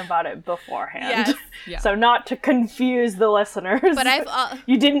conversation about it beforehand. Yes. Yeah. So not to confuse the listeners. But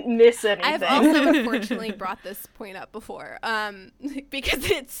you didn't miss anything. I've also unfortunately brought this point up before, because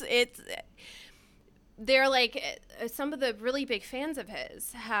it's they're like, some of the really big fans of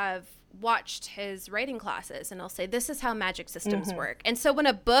his have watched his writing classes, and they'll say, this is how magic systems work. And so when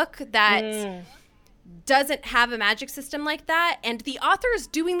a book that doesn't have a magic system like that, and the author is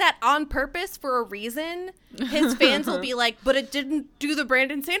doing that on purpose for a reason, his fans will be like, but it didn't do the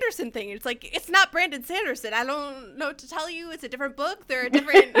Brandon Sanderson thing. It's like, it's not Brandon Sanderson. I don't know what to tell you. It's a different book. There are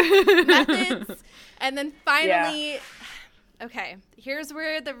different methods. And then finally, okay, here's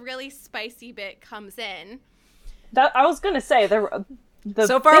where the really spicy bit comes in. I was going to say, the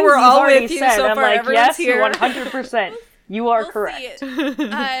so far we're all with you. Said, so I'm far like, everyone's yes, here. 100%. You are We'll correct.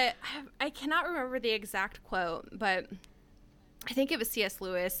 I cannot remember the exact quote, but I think it was C.S.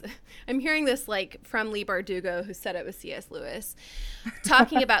 Lewis. I'm hearing this like from Lee Bardugo, who said it was C.S. Lewis,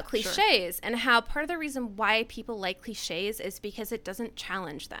 talking about cliches and how part of the reason why people like cliches is because it doesn't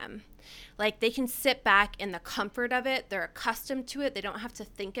challenge them. Like, they can sit back in the comfort of it. They're accustomed to it. They don't have to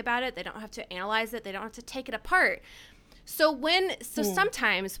think about it. They don't have to analyze it. They don't have to take it apart. So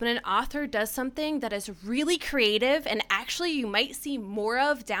sometimes when an author does something that is really creative and actually you might see more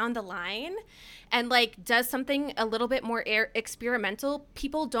of down the line, and like does something a little bit more experimental,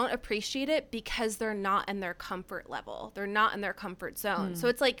 people don't appreciate it because they're not in their comfort level. They're not in their comfort zone. So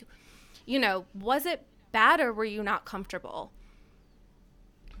it's like, was it bad, or were you not comfortable?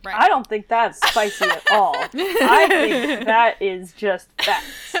 Right. I don't think that's spicy at all. I think that is just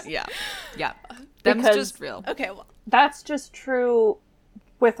facts. Yeah. That's Because- just real. Okay, well, that's just true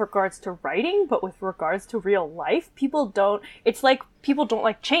with regards to writing, but with regards to real life, it's like people don't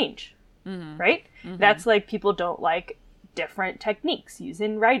like change, right? That's like people don't like different techniques used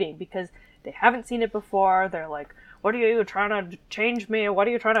in writing because they haven't seen it before. They're like, what are you trying to change me? What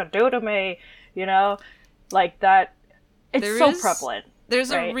are you trying to do to me? You know, like that. It's prevalent.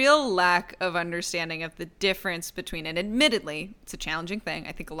 There's right? a real lack of understanding of the difference between, and admittedly, it's a challenging thing.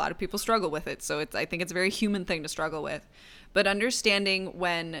 I think a lot of people struggle with it. So I think it's a very human thing to struggle with. But understanding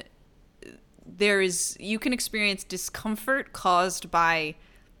when you can experience discomfort caused by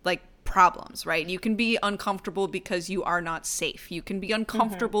like problems, right? You can be uncomfortable because you are not safe. You can be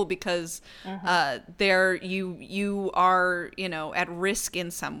uncomfortable because you are, at risk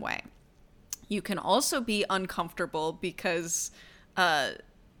in some way. You can also be uncomfortable because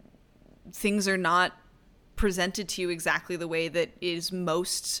things are not presented to you exactly the way that is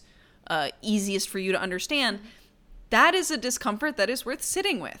most easiest for you to understand. That is a discomfort that is worth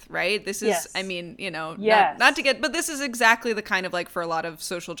sitting with, right? This is, yes. I mean, yes. not to get, but this is exactly the kind of like for a lot of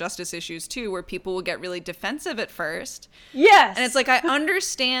social justice issues too, where people will get really defensive at first. Yes. And it's like, I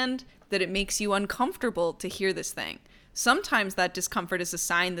understand that it makes you uncomfortable to hear this thing. Sometimes that discomfort is a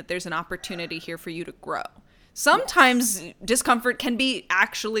sign that there's an opportunity here for you to grow. Sometimes discomfort can be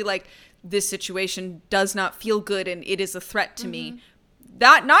actually like, this situation does not feel good and it is a threat to me.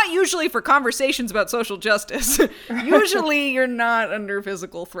 That not usually for conversations about social justice. Usually you're not under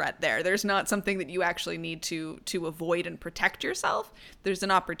physical threat there. There's not something that you actually need to avoid and protect yourself. There's an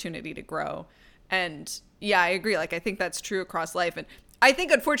opportunity to grow. And yeah, I agree. Like, I think that's true across life. And I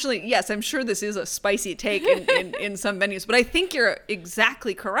think, unfortunately, yes, I'm sure this is a spicy take in some venues, but I think you're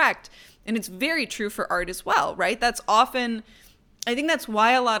exactly correct. And it's very true for art as well, right? That's often, I think that's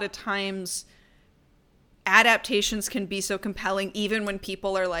why a lot of times adaptations can be so compelling, even when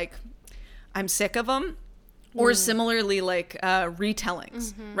people are like, I'm sick of them. Or similarly, like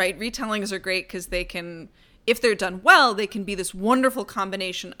retellings, right? Retellings are great because they can, if they're done well, they can be this wonderful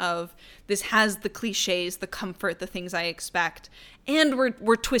combination of this has the cliches, the comfort, the things I expect, and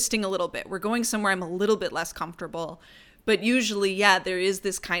we're twisting a little bit. We're going somewhere I'm a little bit less comfortable. But usually, yeah, there is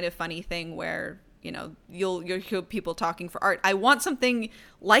this kind of funny thing where, you'll hear people talking for art. I want something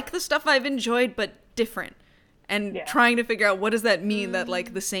like the stuff I've enjoyed, but different. And trying to figure out what does that mean that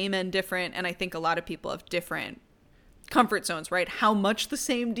like the same and different. And I think a lot of people have different comfort zones, right? How much the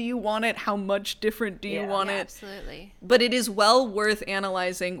same do you want it? How much different do you want it? Absolutely. But it is well worth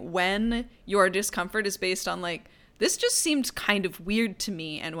analyzing when your discomfort is based on like, this just seemed kind of weird to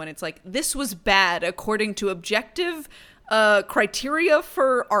me. And when it's like, this was bad according to objective criteria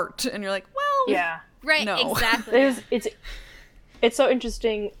for art. And you're like, well, yeah, right. No. Exactly. It's so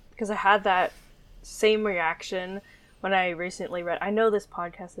interesting because I had that same reaction when I recently read. I know this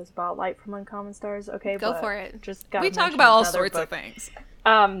podcast is about Light from Uncommon Stars. Okay, go for it. We talk about all sorts of things.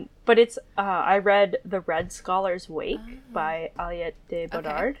 But it's I read The Red Scholar's Wake by Aliette de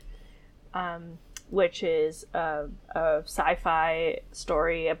Bodard, which is a sci-fi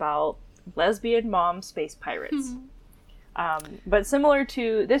story about lesbian mom space pirates. But similar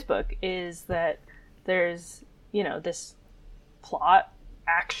to this book is that there's this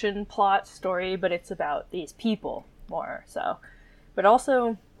action plot story, but it's about these people more so. But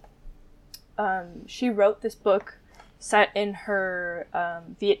also, she wrote this book set in her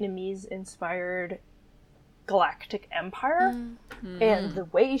Vietnamese-inspired galactic empire, and the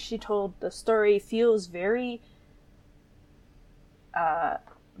way she told the story feels very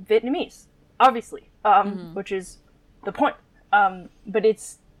Vietnamese, obviously, which is the point. But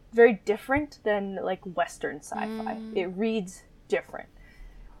it's very different than like Western sci-fi. It reads different.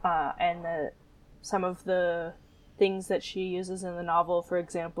 And some of the things that she uses in the novel, for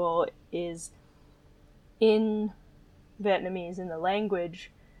example, is in Vietnamese, in the language,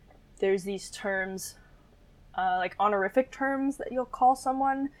 there's these terms, like honorific terms that you'll call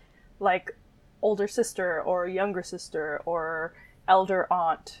someone, like older sister or younger sister or elder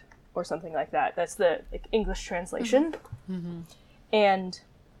aunt or something like that. That's the like English translation. And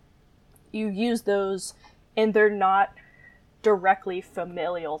you use those, and they're not directly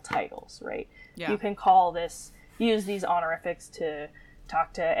familial titles, right? You can use these honorifics to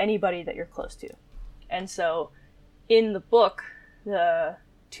talk to anybody that you're close to. And so in the book, the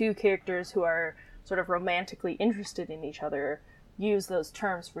two characters who are sort of romantically interested in each other use those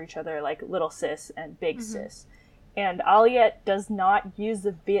terms for each other, like little sis and big sis. And Aliette does not use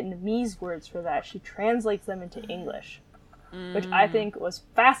the Vietnamese words for that. She translates them into English, which I think was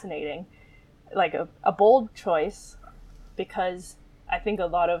fascinating, like a bold choice, because I think a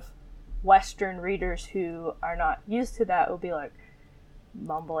lot of Western readers who are not used to that will be like,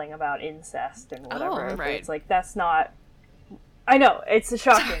 mumbling about incest and whatever. Oh, right. It's like, that's not... I know, it's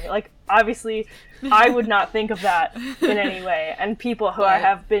shocking. Like, obviously, I would not think of that in any way. And people who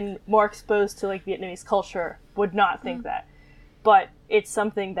have been more exposed to, like, Vietnamese culture would not think that. But it's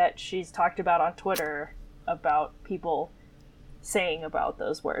something that she's talked about on Twitter about people saying about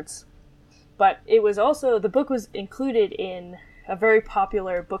those words. But it was also... The book was included in a very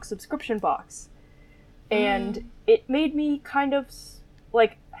popular book subscription box. And it made me kind of,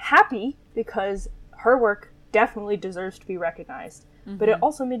 like, happy because her work definitely deserves to be recognized. But it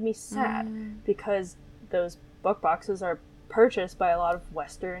also made me sad because those book boxes are purchased by a lot of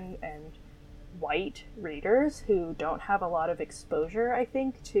Western and white readers who don't have a lot of exposure, I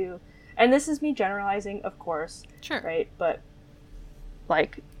think, to... And this is me generalizing, of course. Sure. Right? But,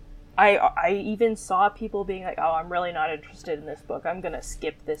 like, I even saw people being like, oh, I'm really not interested in this book. I'm gonna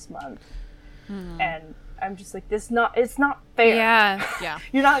skip this month. And I'm just like, it's not fair. Yeah.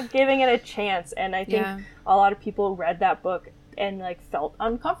 You're not giving it a chance. And I think a lot of people read that book and, like, felt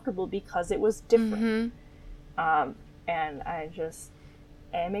uncomfortable because it was different. And I just...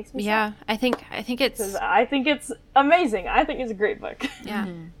 And it makes me sad. I think it's... Because I think it's amazing. I think it's a great book. Yeah.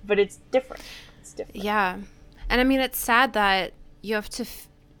 But it's different. It's different. Yeah. And I mean, it's sad that you have to...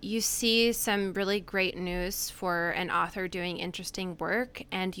 you see some really great news for an author doing interesting work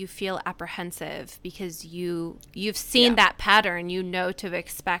and you feel apprehensive because you've seen that pattern, you know to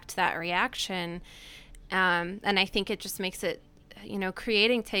expect that reaction. And I think it just makes it,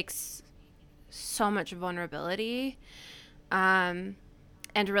 creating takes so much vulnerability.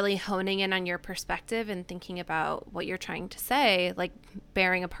 And really honing in on your perspective and thinking about what you're trying to say, like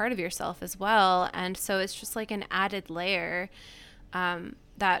bearing a part of yourself as well. And so it's just like an added layer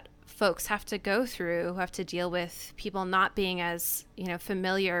that folks have to go through, who have to deal with people not being as,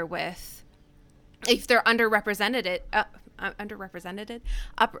 familiar with, if they're underrepresented,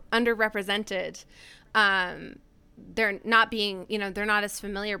 they're not being, they're not as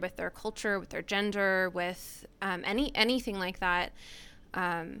familiar with their culture, with their gender, with anything like that.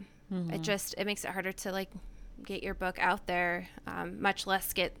 It makes it harder to, like, get your book out there, much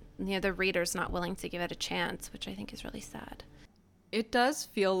less get, the readers not willing to give it a chance, which I think is really sad. It does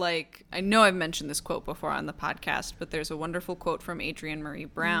feel like, I know I've mentioned this quote before on the podcast, but there's a wonderful quote from Adrienne Marie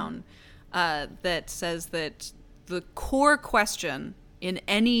Brown that says that the core question in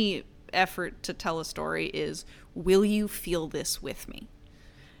any effort to tell a story is, will you feel this with me?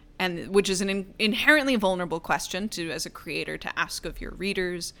 And which is an inherently vulnerable question as a creator to ask of your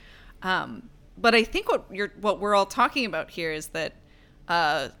readers. But I think what we're all talking about here is that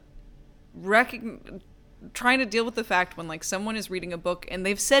trying to deal with the fact when, like, someone is reading a book and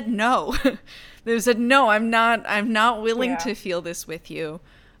they've said no. They've said, no, I'm not willing to feel this with you.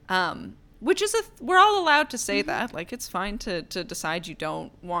 Which is we're all allowed to say that. Like, it's fine to decide you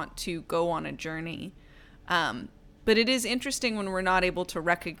don't want to go on a journey. But it is interesting when we're not able to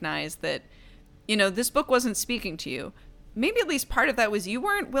recognize that, this book wasn't speaking to you. Maybe at least part of that was you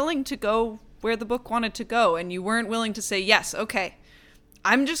weren't willing to go where the book wanted to go, and you weren't willing to say, yes, okay,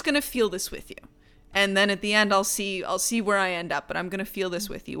 I'm just going to feel this with you. And then at the end, I'll see where I end up, but I'm going to feel this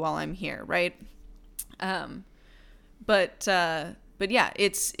with you while I'm here, right? But yeah,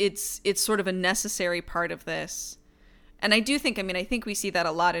 it's sort of a necessary part of this. And I do think, I think we see that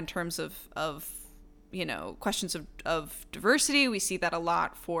a lot in terms of questions of diversity. We see that a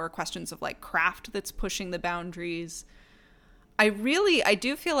lot for questions of, like, craft that's pushing the boundaries. I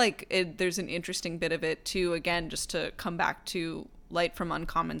do feel like there's an interesting bit of it too, again, just to come back to Light from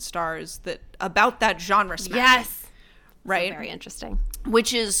Uncommon Stars, about that genre smashing. Yes. Right? So very interesting.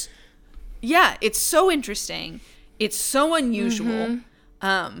 Which is, it's so interesting. It's so unusual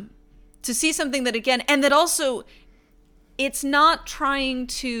to see something that, again, and that also, it's not trying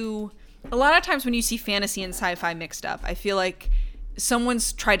to... A lot of times when you see fantasy and sci-fi mixed up, I feel like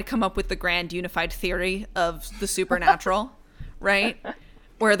someone's tried to come up with the grand unified theory of the supernatural, right?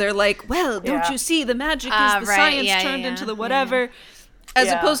 Where they're like, well, don't you see, the magic is the science turned into the whatever.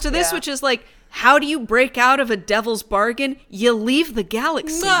 As opposed to this, which is like, how do you break out of a devil's bargain? You leave the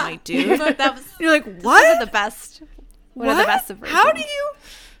galaxy, my dude. You're like, what? One of the best. One of the best of versions. How do you...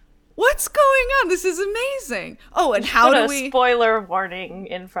 What's going on? This is amazing. Oh, and how do we... spoiler warning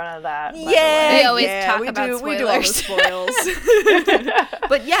in front of that. Yeah, we always talk about spoilers. We do all the spoils.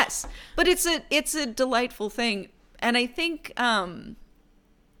 But it's a delightful thing. And I think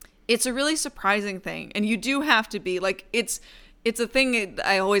it's a really surprising thing. And you do have to be, like, it's a thing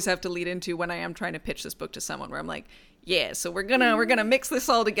I always have to lead into when I am trying to pitch this book to someone, where I'm like, yeah, so we're gonna mix this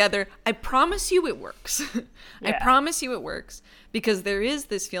all together. I promise you it works. I promise you it works, because there is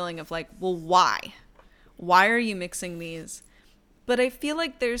this feeling of, like, well, why are you mixing these? but I feel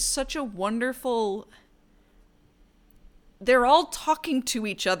like there's such a wonderful... They're all talking to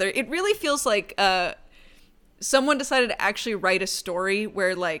each other. It really feels like someone decided to actually write a story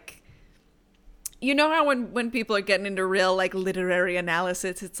where, like, you know how when people are getting into real, like, literary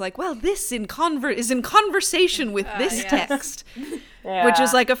analysis, it's like, well, this is in conversation with this text. Yeah. Which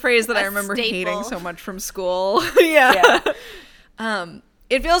is, like, a phrase that I remember hating so much from school. Yeah.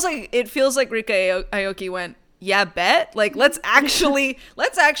 It feels like Rika Aoki went, yeah, bet. Like, let's actually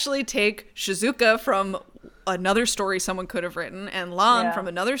take Shizuka from another story someone could have written and Lan from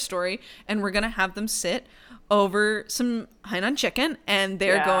another story, and we're gonna have them sit over some Hainan chicken, and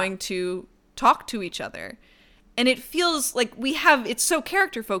they're going to talk to each other. And it feels like it's so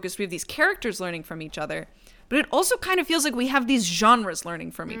character focused. We have these characters learning from each other, but it also kind of feels like we have these genres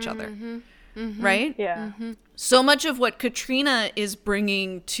learning from each other. Right? Yeah. So much of what Katrina is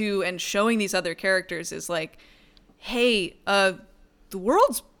bringing to and showing these other characters is like, hey, the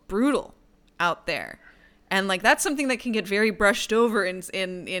world's brutal out there. And, like, that's something that can get very brushed over in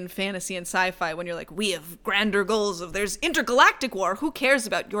fantasy and sci-fi when you're like, we have grander goals of there's intergalactic war. Who cares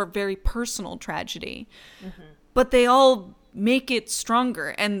about your very personal tragedy? But they all make it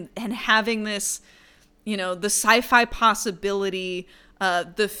stronger. And having this, you know, the sci-fi possibility,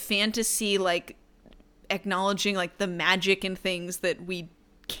 the fantasy, like, acknowledging, like, the magic in things that we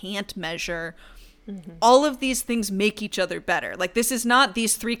can't measure. All of these things make each other better. Like, this is not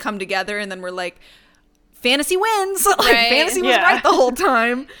these three come together and then we're like, fantasy wins. Like, fantasy was right the whole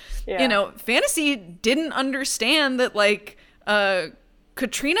time. You know, fantasy didn't understand that, like,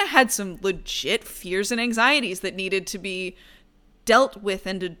 Katrina had some legit fears and anxieties that needed to be dealt with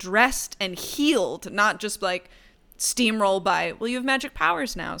and addressed and healed, not just, like, steamroll by, well, you have magic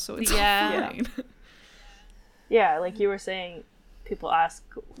powers now, so it's all fine. Yeah, like you were saying, people ask,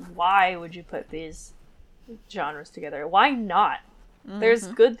 why would you put these genres together? Why not? There's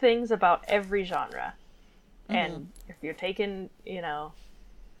good things about every genre. And if you're taking, you know,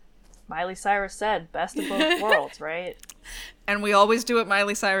 Miley Cyrus said, best of both worlds, right? And we always do what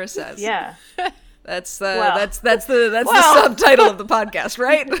Miley Cyrus says. Yeah. That's the subtitle of the podcast,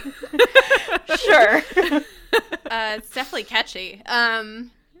 right? Sure. It's definitely catchy. Yeah,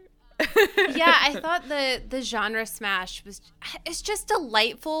 I thought the genre smash it's just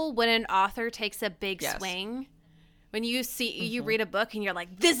delightful when an author takes a big swing. When you you read a book and you're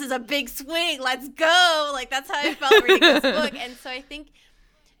like, this is a big swing, let's go. Like, that's how I felt reading this book. And so I think,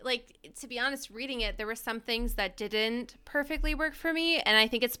 like, to be honest, reading it, there were some things that didn't perfectly work for me. And I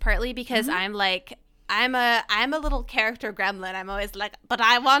think it's partly because I'm like, I'm a little character gremlin. I'm always like, but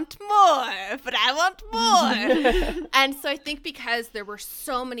I want more. And so I think because there were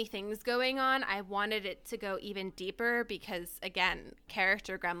so many things going on, I wanted it to go even deeper because, again,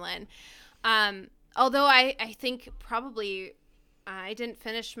 character gremlin. Although I think probably I didn't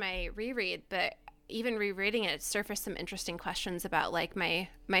finish my reread, but even rereading it surfaced some interesting questions about, like, my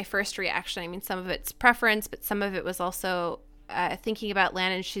first reaction. I mean, some of it's preference, but some of it was also thinking about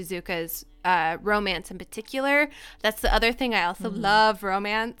Lan and Shizuka's romance in particular. That's the other thing. I also love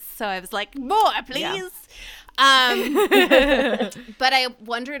romance, so I was like, more, please. Yeah. But I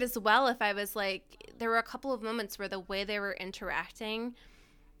wondered as well if I was like, there were a couple of moments where the way they were interacting,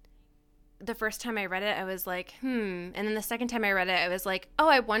 the first time I read it, I was like, and then the second time I read it, I was like, oh,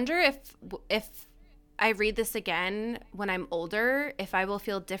 I wonder if I read this again when I'm older, if I will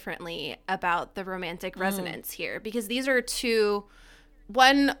feel differently about the romantic resonance here. Because these are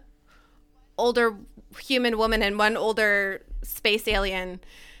one older human woman and one older space alien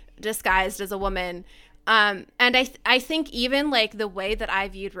disguised as a woman. And I think even, like, the way that I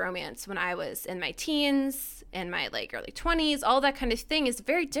viewed romance when I was in my teens, in my, like, early 20s, all that kind of thing is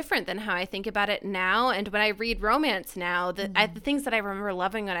very different than how I think about it now. And when I read romance now, the things that I remember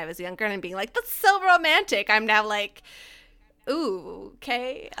loving when I was younger and being like, that's so romantic, I'm now like, ooh,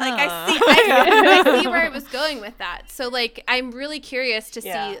 okay. Like, I see where I was going with that. So, like, I'm really curious to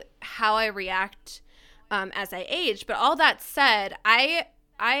see how I react as I age. But all that said, I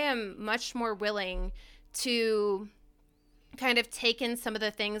am much more willing to kind of take in some of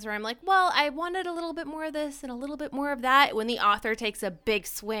the things where I'm like, well, I wanted a little bit more of this and a little bit more of that when the author takes a big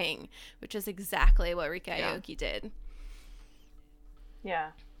swing, which is exactly what Rika Aoki did. Yeah.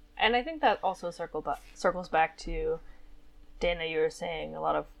 And I think that also circles back to, Dana, you were saying a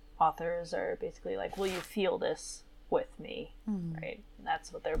lot of authors are basically like, will you feel this with me? Right? And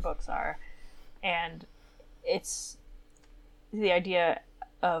that's what their books are. And it's the idea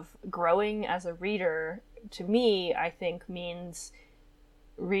of growing as a reader, to me, I think means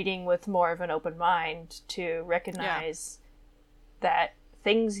reading with more of an open mind to recognize that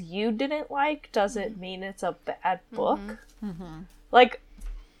things you didn't like doesn't mean it's a bad book.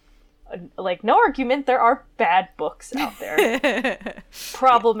 Like no argument, there are bad books out there.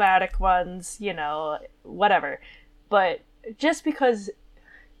 Problematic ones, you know, whatever. But just because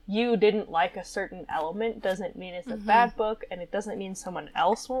you didn't like a certain element doesn't mean it's a bad book, and it doesn't mean someone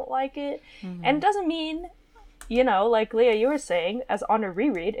else won't like it. And it doesn't mean, you know, like Leah, you were saying, as on a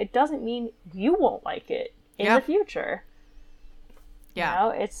reread, it doesn't mean you won't like it in the future. Yeah. You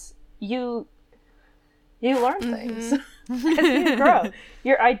know, it's you learn things as you grow.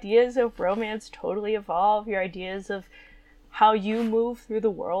 Your ideas of romance totally evolve. Your ideas of how you move through the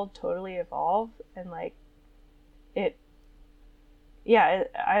world totally evolve. And like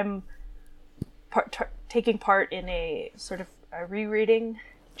I'm taking part in a sort of a rereading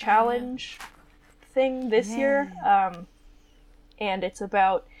challenge thing this year. And it's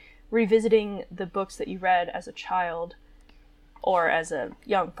about revisiting the books that you read as a child or as a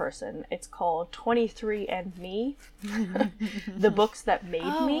young person. It's called 23 and Me, the books that made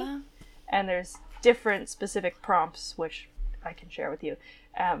me. Wow. And there's different specific prompts, which I can share with you.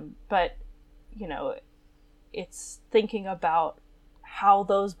 But, you know, it's thinking about how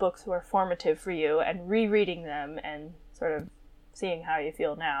those books were formative for you and rereading them and sort of seeing how you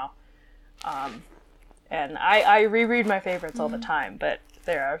feel now. And I reread my favorites all the time, but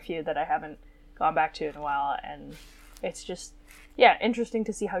there are a few that I haven't gone back to in a while, and it's just, interesting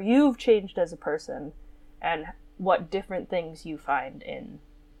to see how you've changed as a person and what different things you find in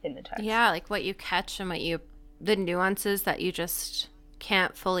the text. Yeah, like what you catch and the nuances that you just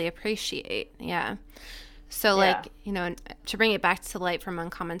can't fully appreciate. Yeah. So like, you know, to bring it back to Light from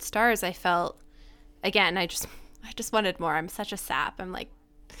Uncommon Stars, I felt, again, I just wanted more. I'm such a sap. I'm like,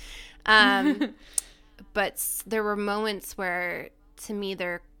 but there were moments where, to me,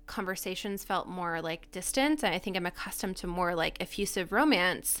 their conversations felt more like distant, and I think I'm accustomed to more like effusive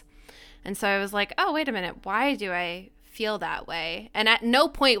romance. And so I was like, oh, wait a minute, why do I feel that way? And at no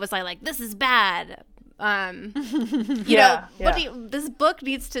point was I like, this is bad. This book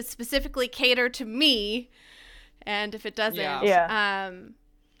needs to specifically cater to me, and if it doesn't,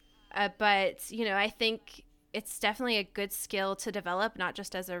 but you know, I think it's definitely a good skill to develop, not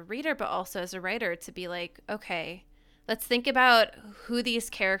just as a reader, but also as a writer, to be like, okay, let's think about who these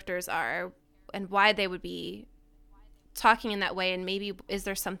characters are and why they would be talking in that way, and maybe is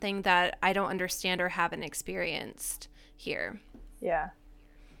there something that I don't understand or haven't experienced here.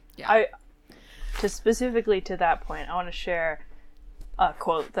 Specifically to that point, I want to share a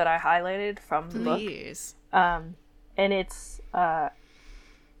quote that I highlighted from the book. And it's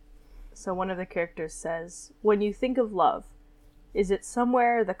so one of the characters says, "When you think of love, is it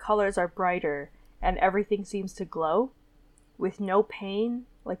somewhere the colors are brighter and everything seems to glow, with no pain,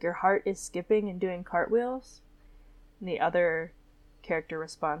 like your heart is skipping and doing cartwheels?" And the other character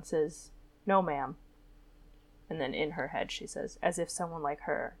response is, "No, ma'am." And then in her head she says, "As if someone like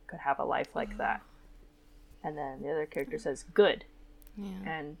her could have a life like that." And then the other character says, "Good."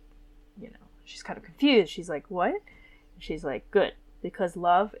 And, you know, she's kind of confused. She's like, "What?" And she's like, "Good. Because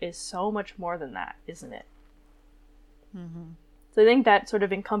love is so much more than that, isn't it?" So I think that sort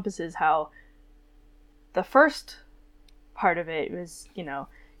of encompasses how the first part of it was, you know,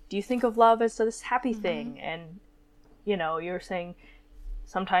 do you think of love as this happy thing? And, you know, you're saying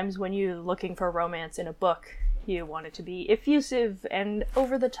sometimes when you're looking for romance in a book, you want it to be effusive and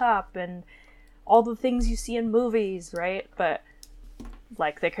over the top and all the things you see in movies, right? But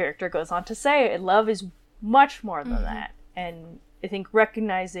like the character goes on to say, love is much more than that. And I think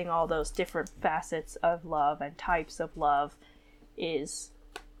recognizing all those different facets of love and types of love is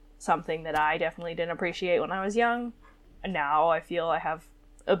something that I definitely didn't appreciate when I was young. And now I feel I have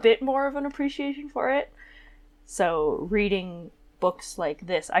a bit more of an appreciation for it. So reading books like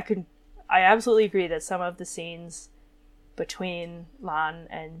this, I absolutely agree that some of the scenes between Lan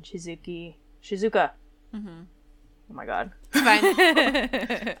and Shizuka. Oh my god. It's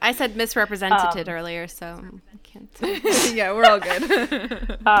fine. I said misrepresented earlier, so I can't say. Yeah, we're all good.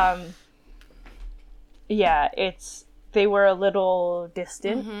 They were a little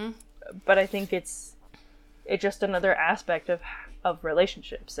distant, but I think it's just another aspect of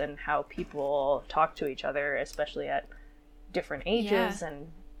relationships and how people talk to each other, especially at different ages and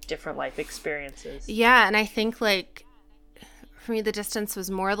different life experiences. Yeah, and I think, like, for me, the distance was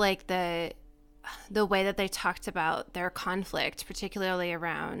more like the way that they talked about their conflict, particularly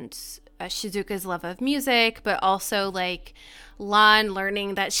around Shizuka's love of music, but also like Lan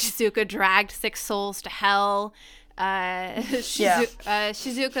learning that Shizuka dragged 6 souls to hell.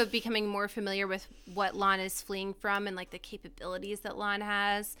 Shizuka becoming more familiar with what Lan is fleeing from and like the capabilities that Lan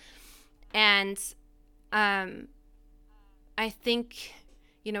has. And I think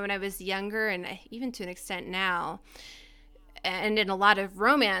you know, when I was younger, and even to an extent now, and in a lot of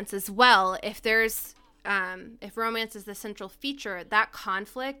romance as well, if romance is the central feature, that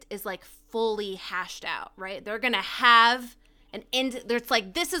conflict is like fully hashed out, right? They're gonna have an end. There's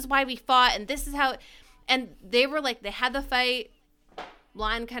like, this is why we fought, and this is how, and they were like, they had the fight.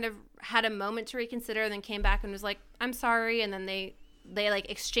 Lon kind of had a moment to reconsider, then came back and was like, I'm sorry, and then they like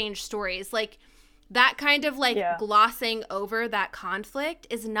exchanged stories. Like, that kind of like glossing over that conflict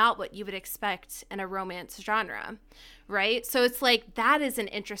is not what you would expect in a romance genre, right? So it's like, that is an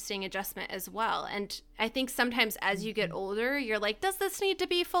interesting adjustment as well. And I think sometimes as you get older, you're like, does this need to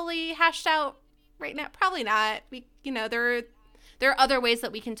be fully hashed out right now? Probably not. We, you know, there are other ways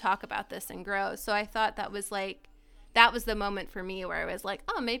that we can talk about this and grow. So I thought that was the moment for me where I was like,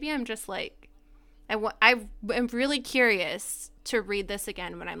 oh, maybe I'm just like, I am really curious to read this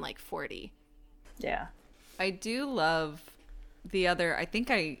again when I'm like 40. Yeah. I do love I think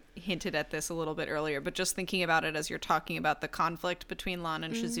I hinted at this a little bit earlier, but just thinking about it as you're talking about the conflict between Lan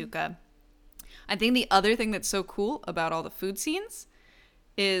and Shizuka. I think the other thing that's so cool about all the food scenes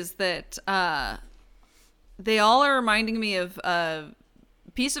is that they all are reminding me of a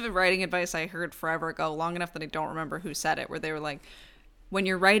piece of writing advice I heard forever ago, long enough that I don't remember who said it, where they were like, when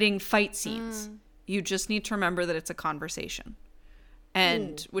you're writing fight scenes, you just need to remember that it's a conversation.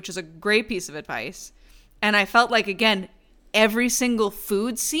 And which is a great piece of advice. And I felt like, again, every single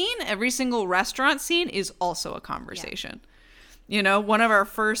food scene, every single restaurant scene is also a conversation. Yeah. You know, one of our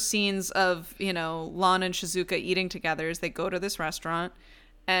first scenes of, you know, Lan and Shizuka eating together is they go to this restaurant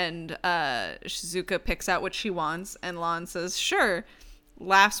and Shizuka picks out what she wants and Lan says, sure,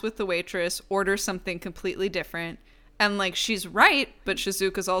 laughs with the waitress, orders something completely different. And like, she's right, but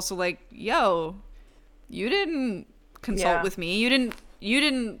Shizuka's also like, yo, you didn't consult with me. You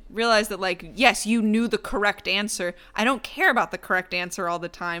didn't realize that, like, yes, you knew the correct answer. I don't care about the correct answer all the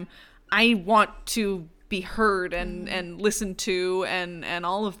time. I want to be heard and listened to and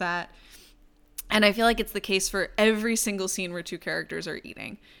all of that. And I feel like it's the case for every single scene where two characters are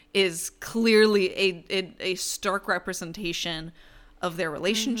eating is clearly a stark representation of their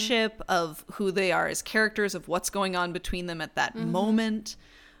relationship, of who they are as characters, of what's going on between them at that moment.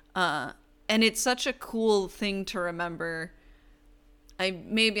 And it's such a cool thing to remember.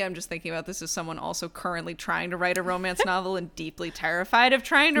 Maybe I'm just thinking about this as someone also currently trying to write a romance novel and deeply terrified of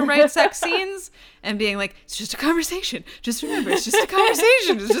trying to write sex scenes and being like, it's just a conversation. Just remember, it's just a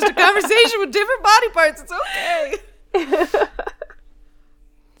conversation. It's just a conversation with different body parts. It's okay.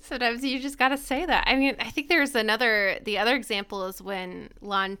 Sometimes you just got to say that. I mean, I think there's the other example is when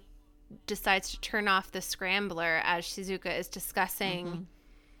Lan decides to turn off the scrambler as Shizuka is discussing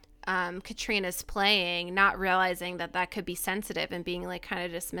Katrina's playing, not realizing that could be sensitive and being like kind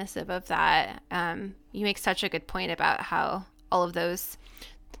of dismissive of that. You make such a good point about how all of those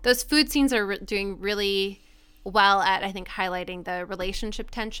food scenes are doing really well at, I think, highlighting the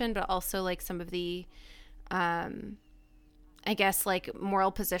relationship tension, but also like some of the I guess like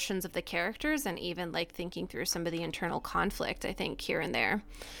moral positions of the characters and even like thinking through some of the internal conflict, I think, here and there.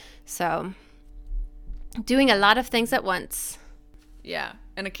 So doing a lot of things at once. Yeah,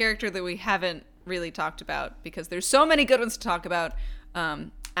 and a character that we haven't really talked about because there's so many good ones to talk about.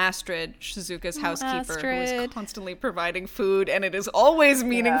 Astrid, Shizuka's housekeeper, who is constantly providing food, and it is always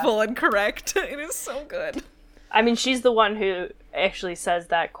meaningful and correct. It is so good. I mean, she's the one who actually says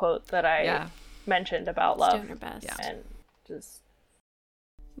that quote that I mentioned about love. Doing her best. Yeah. And just...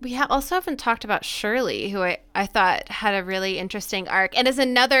 We also haven't talked about Shirley, who I thought had a really interesting arc, and is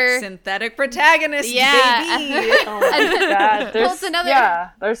another synthetic protagonist, baby. Oh my god,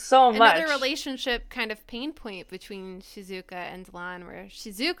 there's so much. Another relationship kind of pain point between Shizuka and Lan, where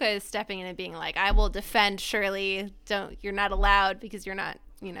Shizuka is stepping in and being like, "I will defend Shirley. You're not allowed because you're not,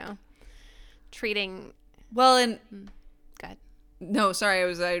 treating." Well, and God. No, sorry,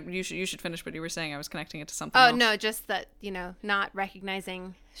 you should finish what you were saying. I was connecting it to something else. Oh, no, just that, not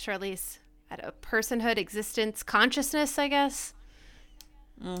recognizing Shirley's at a personhood, existence, consciousness, I guess.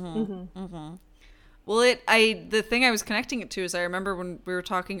 Well, the thing I was connecting it to is I remember when we were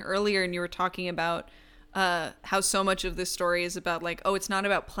talking earlier and you were talking about how so much of this story is about like, oh, it's not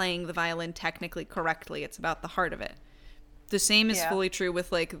about playing the violin technically correctly. It's about the heart of it. The same is fully true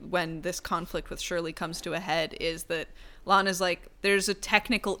with like when this conflict with Shirley comes to a head is that Lana's like, there's a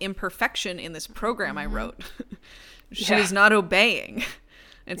technical imperfection in this program I wrote. She's not obeying.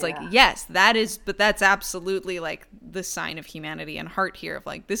 It's like, yes, but that's absolutely like the sign of humanity and heart here of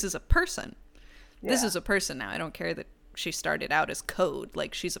like, this is a person. This is a person now. I don't care that she started out as code.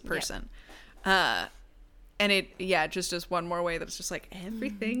 Like, she's a person. And it, just as one more way that it's just like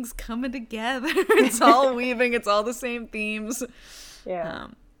everything's coming together. It's all weaving. It's all the same themes. Yeah.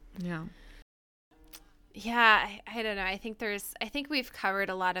 Yeah, I don't know. I think we've covered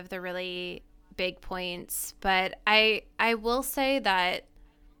a lot of the really big points, but I will say that,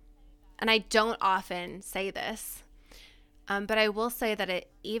 and I don't often say this, but I will say that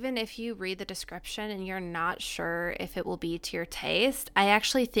even if you read the description and you're not sure if it will be to your taste, I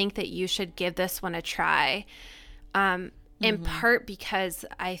actually think that you should give this one a try, in part because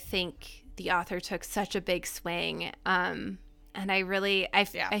I think the author took such a big swing. And I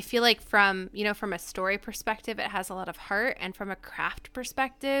feel like from a story perspective, it has a lot of heart, and from a craft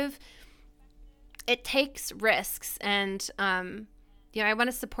perspective, it takes risks. And, I want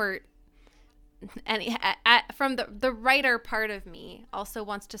to support, and from the writer part of me also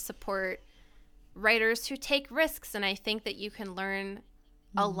wants to support writers who take risks. And I think that you can learn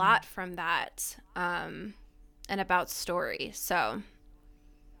a lot from that, and about story. So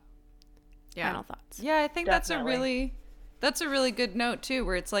final thoughts. Yeah, I think Definitely. that's a really good note too,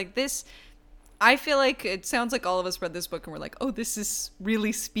 where it's like this, I feel like it sounds like all of us read this book and we're like, oh, this is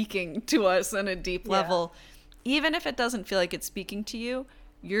really speaking to us on a deep level. Even if it doesn't feel like it's speaking to you,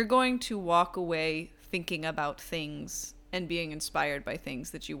 you're going to walk away thinking about things and being inspired by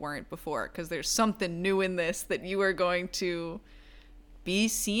things that you weren't before, because there's something new in this that you are going to be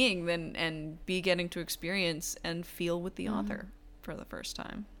seeing and be getting to experience and feel with the author for the first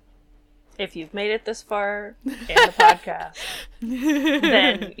time. If you've made it this far in the podcast,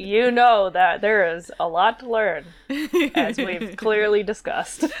 then you know that there is a lot to learn, as we've clearly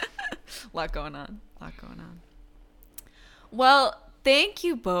discussed. A lot going on. Well, thank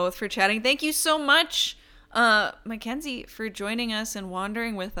you both for chatting. Thank you so much, Mackenzie, for joining us and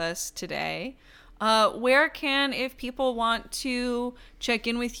wandering with us today. If people want to check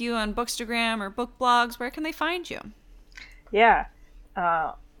in with you on Bookstagram or book blogs, where can they find you? Yeah.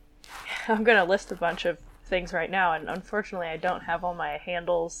 I'm going to list a bunch of things right now, and unfortunately I don't have all my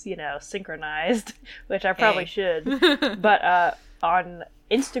handles, synchronized, which I probably should. But on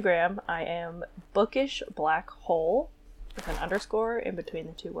Instagram, I am Bookish Black Hole with an underscore in between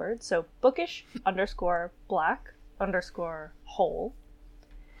the two words. So Bookish_Black_Hole.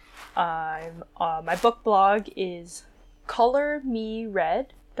 My book blog is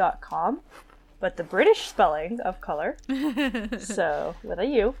colormered.com, but the British spelling of color, so with a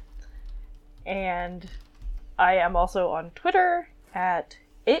U. And I am also on Twitter at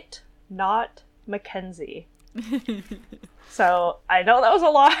 @itnotmackenzie. So I know that was a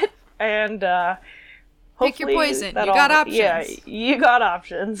lot, and hopefully pick your poison. You got options. Yeah, you got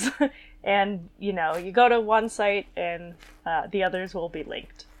options. And you go to one site and the others will be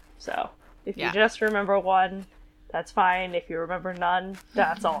linked. So if you just remember one, that's fine. If you remember none,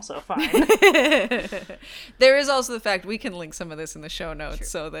 that's also fine. There is also the fact we can link some of this in the show notes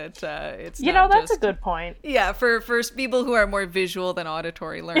so that it's not that's just, a good point. Yeah, for people who are more visual than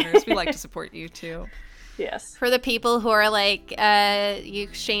auditory learners, we like to support you too. Yes. For the people who are like, you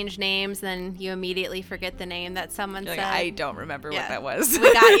exchange names, then you immediately forget the name that someone said. I don't remember what that was.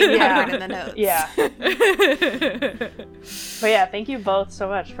 We got you covered in the notes. Yeah. But yeah, thank you both so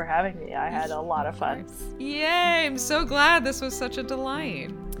much for having me. I had a lot of fun. Yay! I'm so glad. This was such a delight.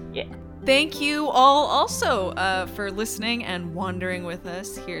 Yeah. Thank you all also for listening and wandering with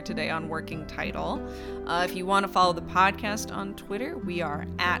us here today on Working Title. If you want to follow the podcast on Twitter, we are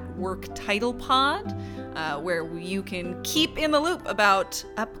 @WorkTitlePod, where you can keep in the loop about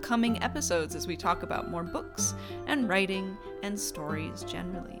upcoming episodes as we talk about more books and writing and stories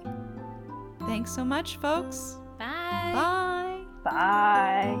generally. Thanks so much, folks. Bye. Bye.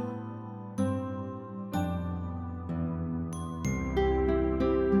 Bye.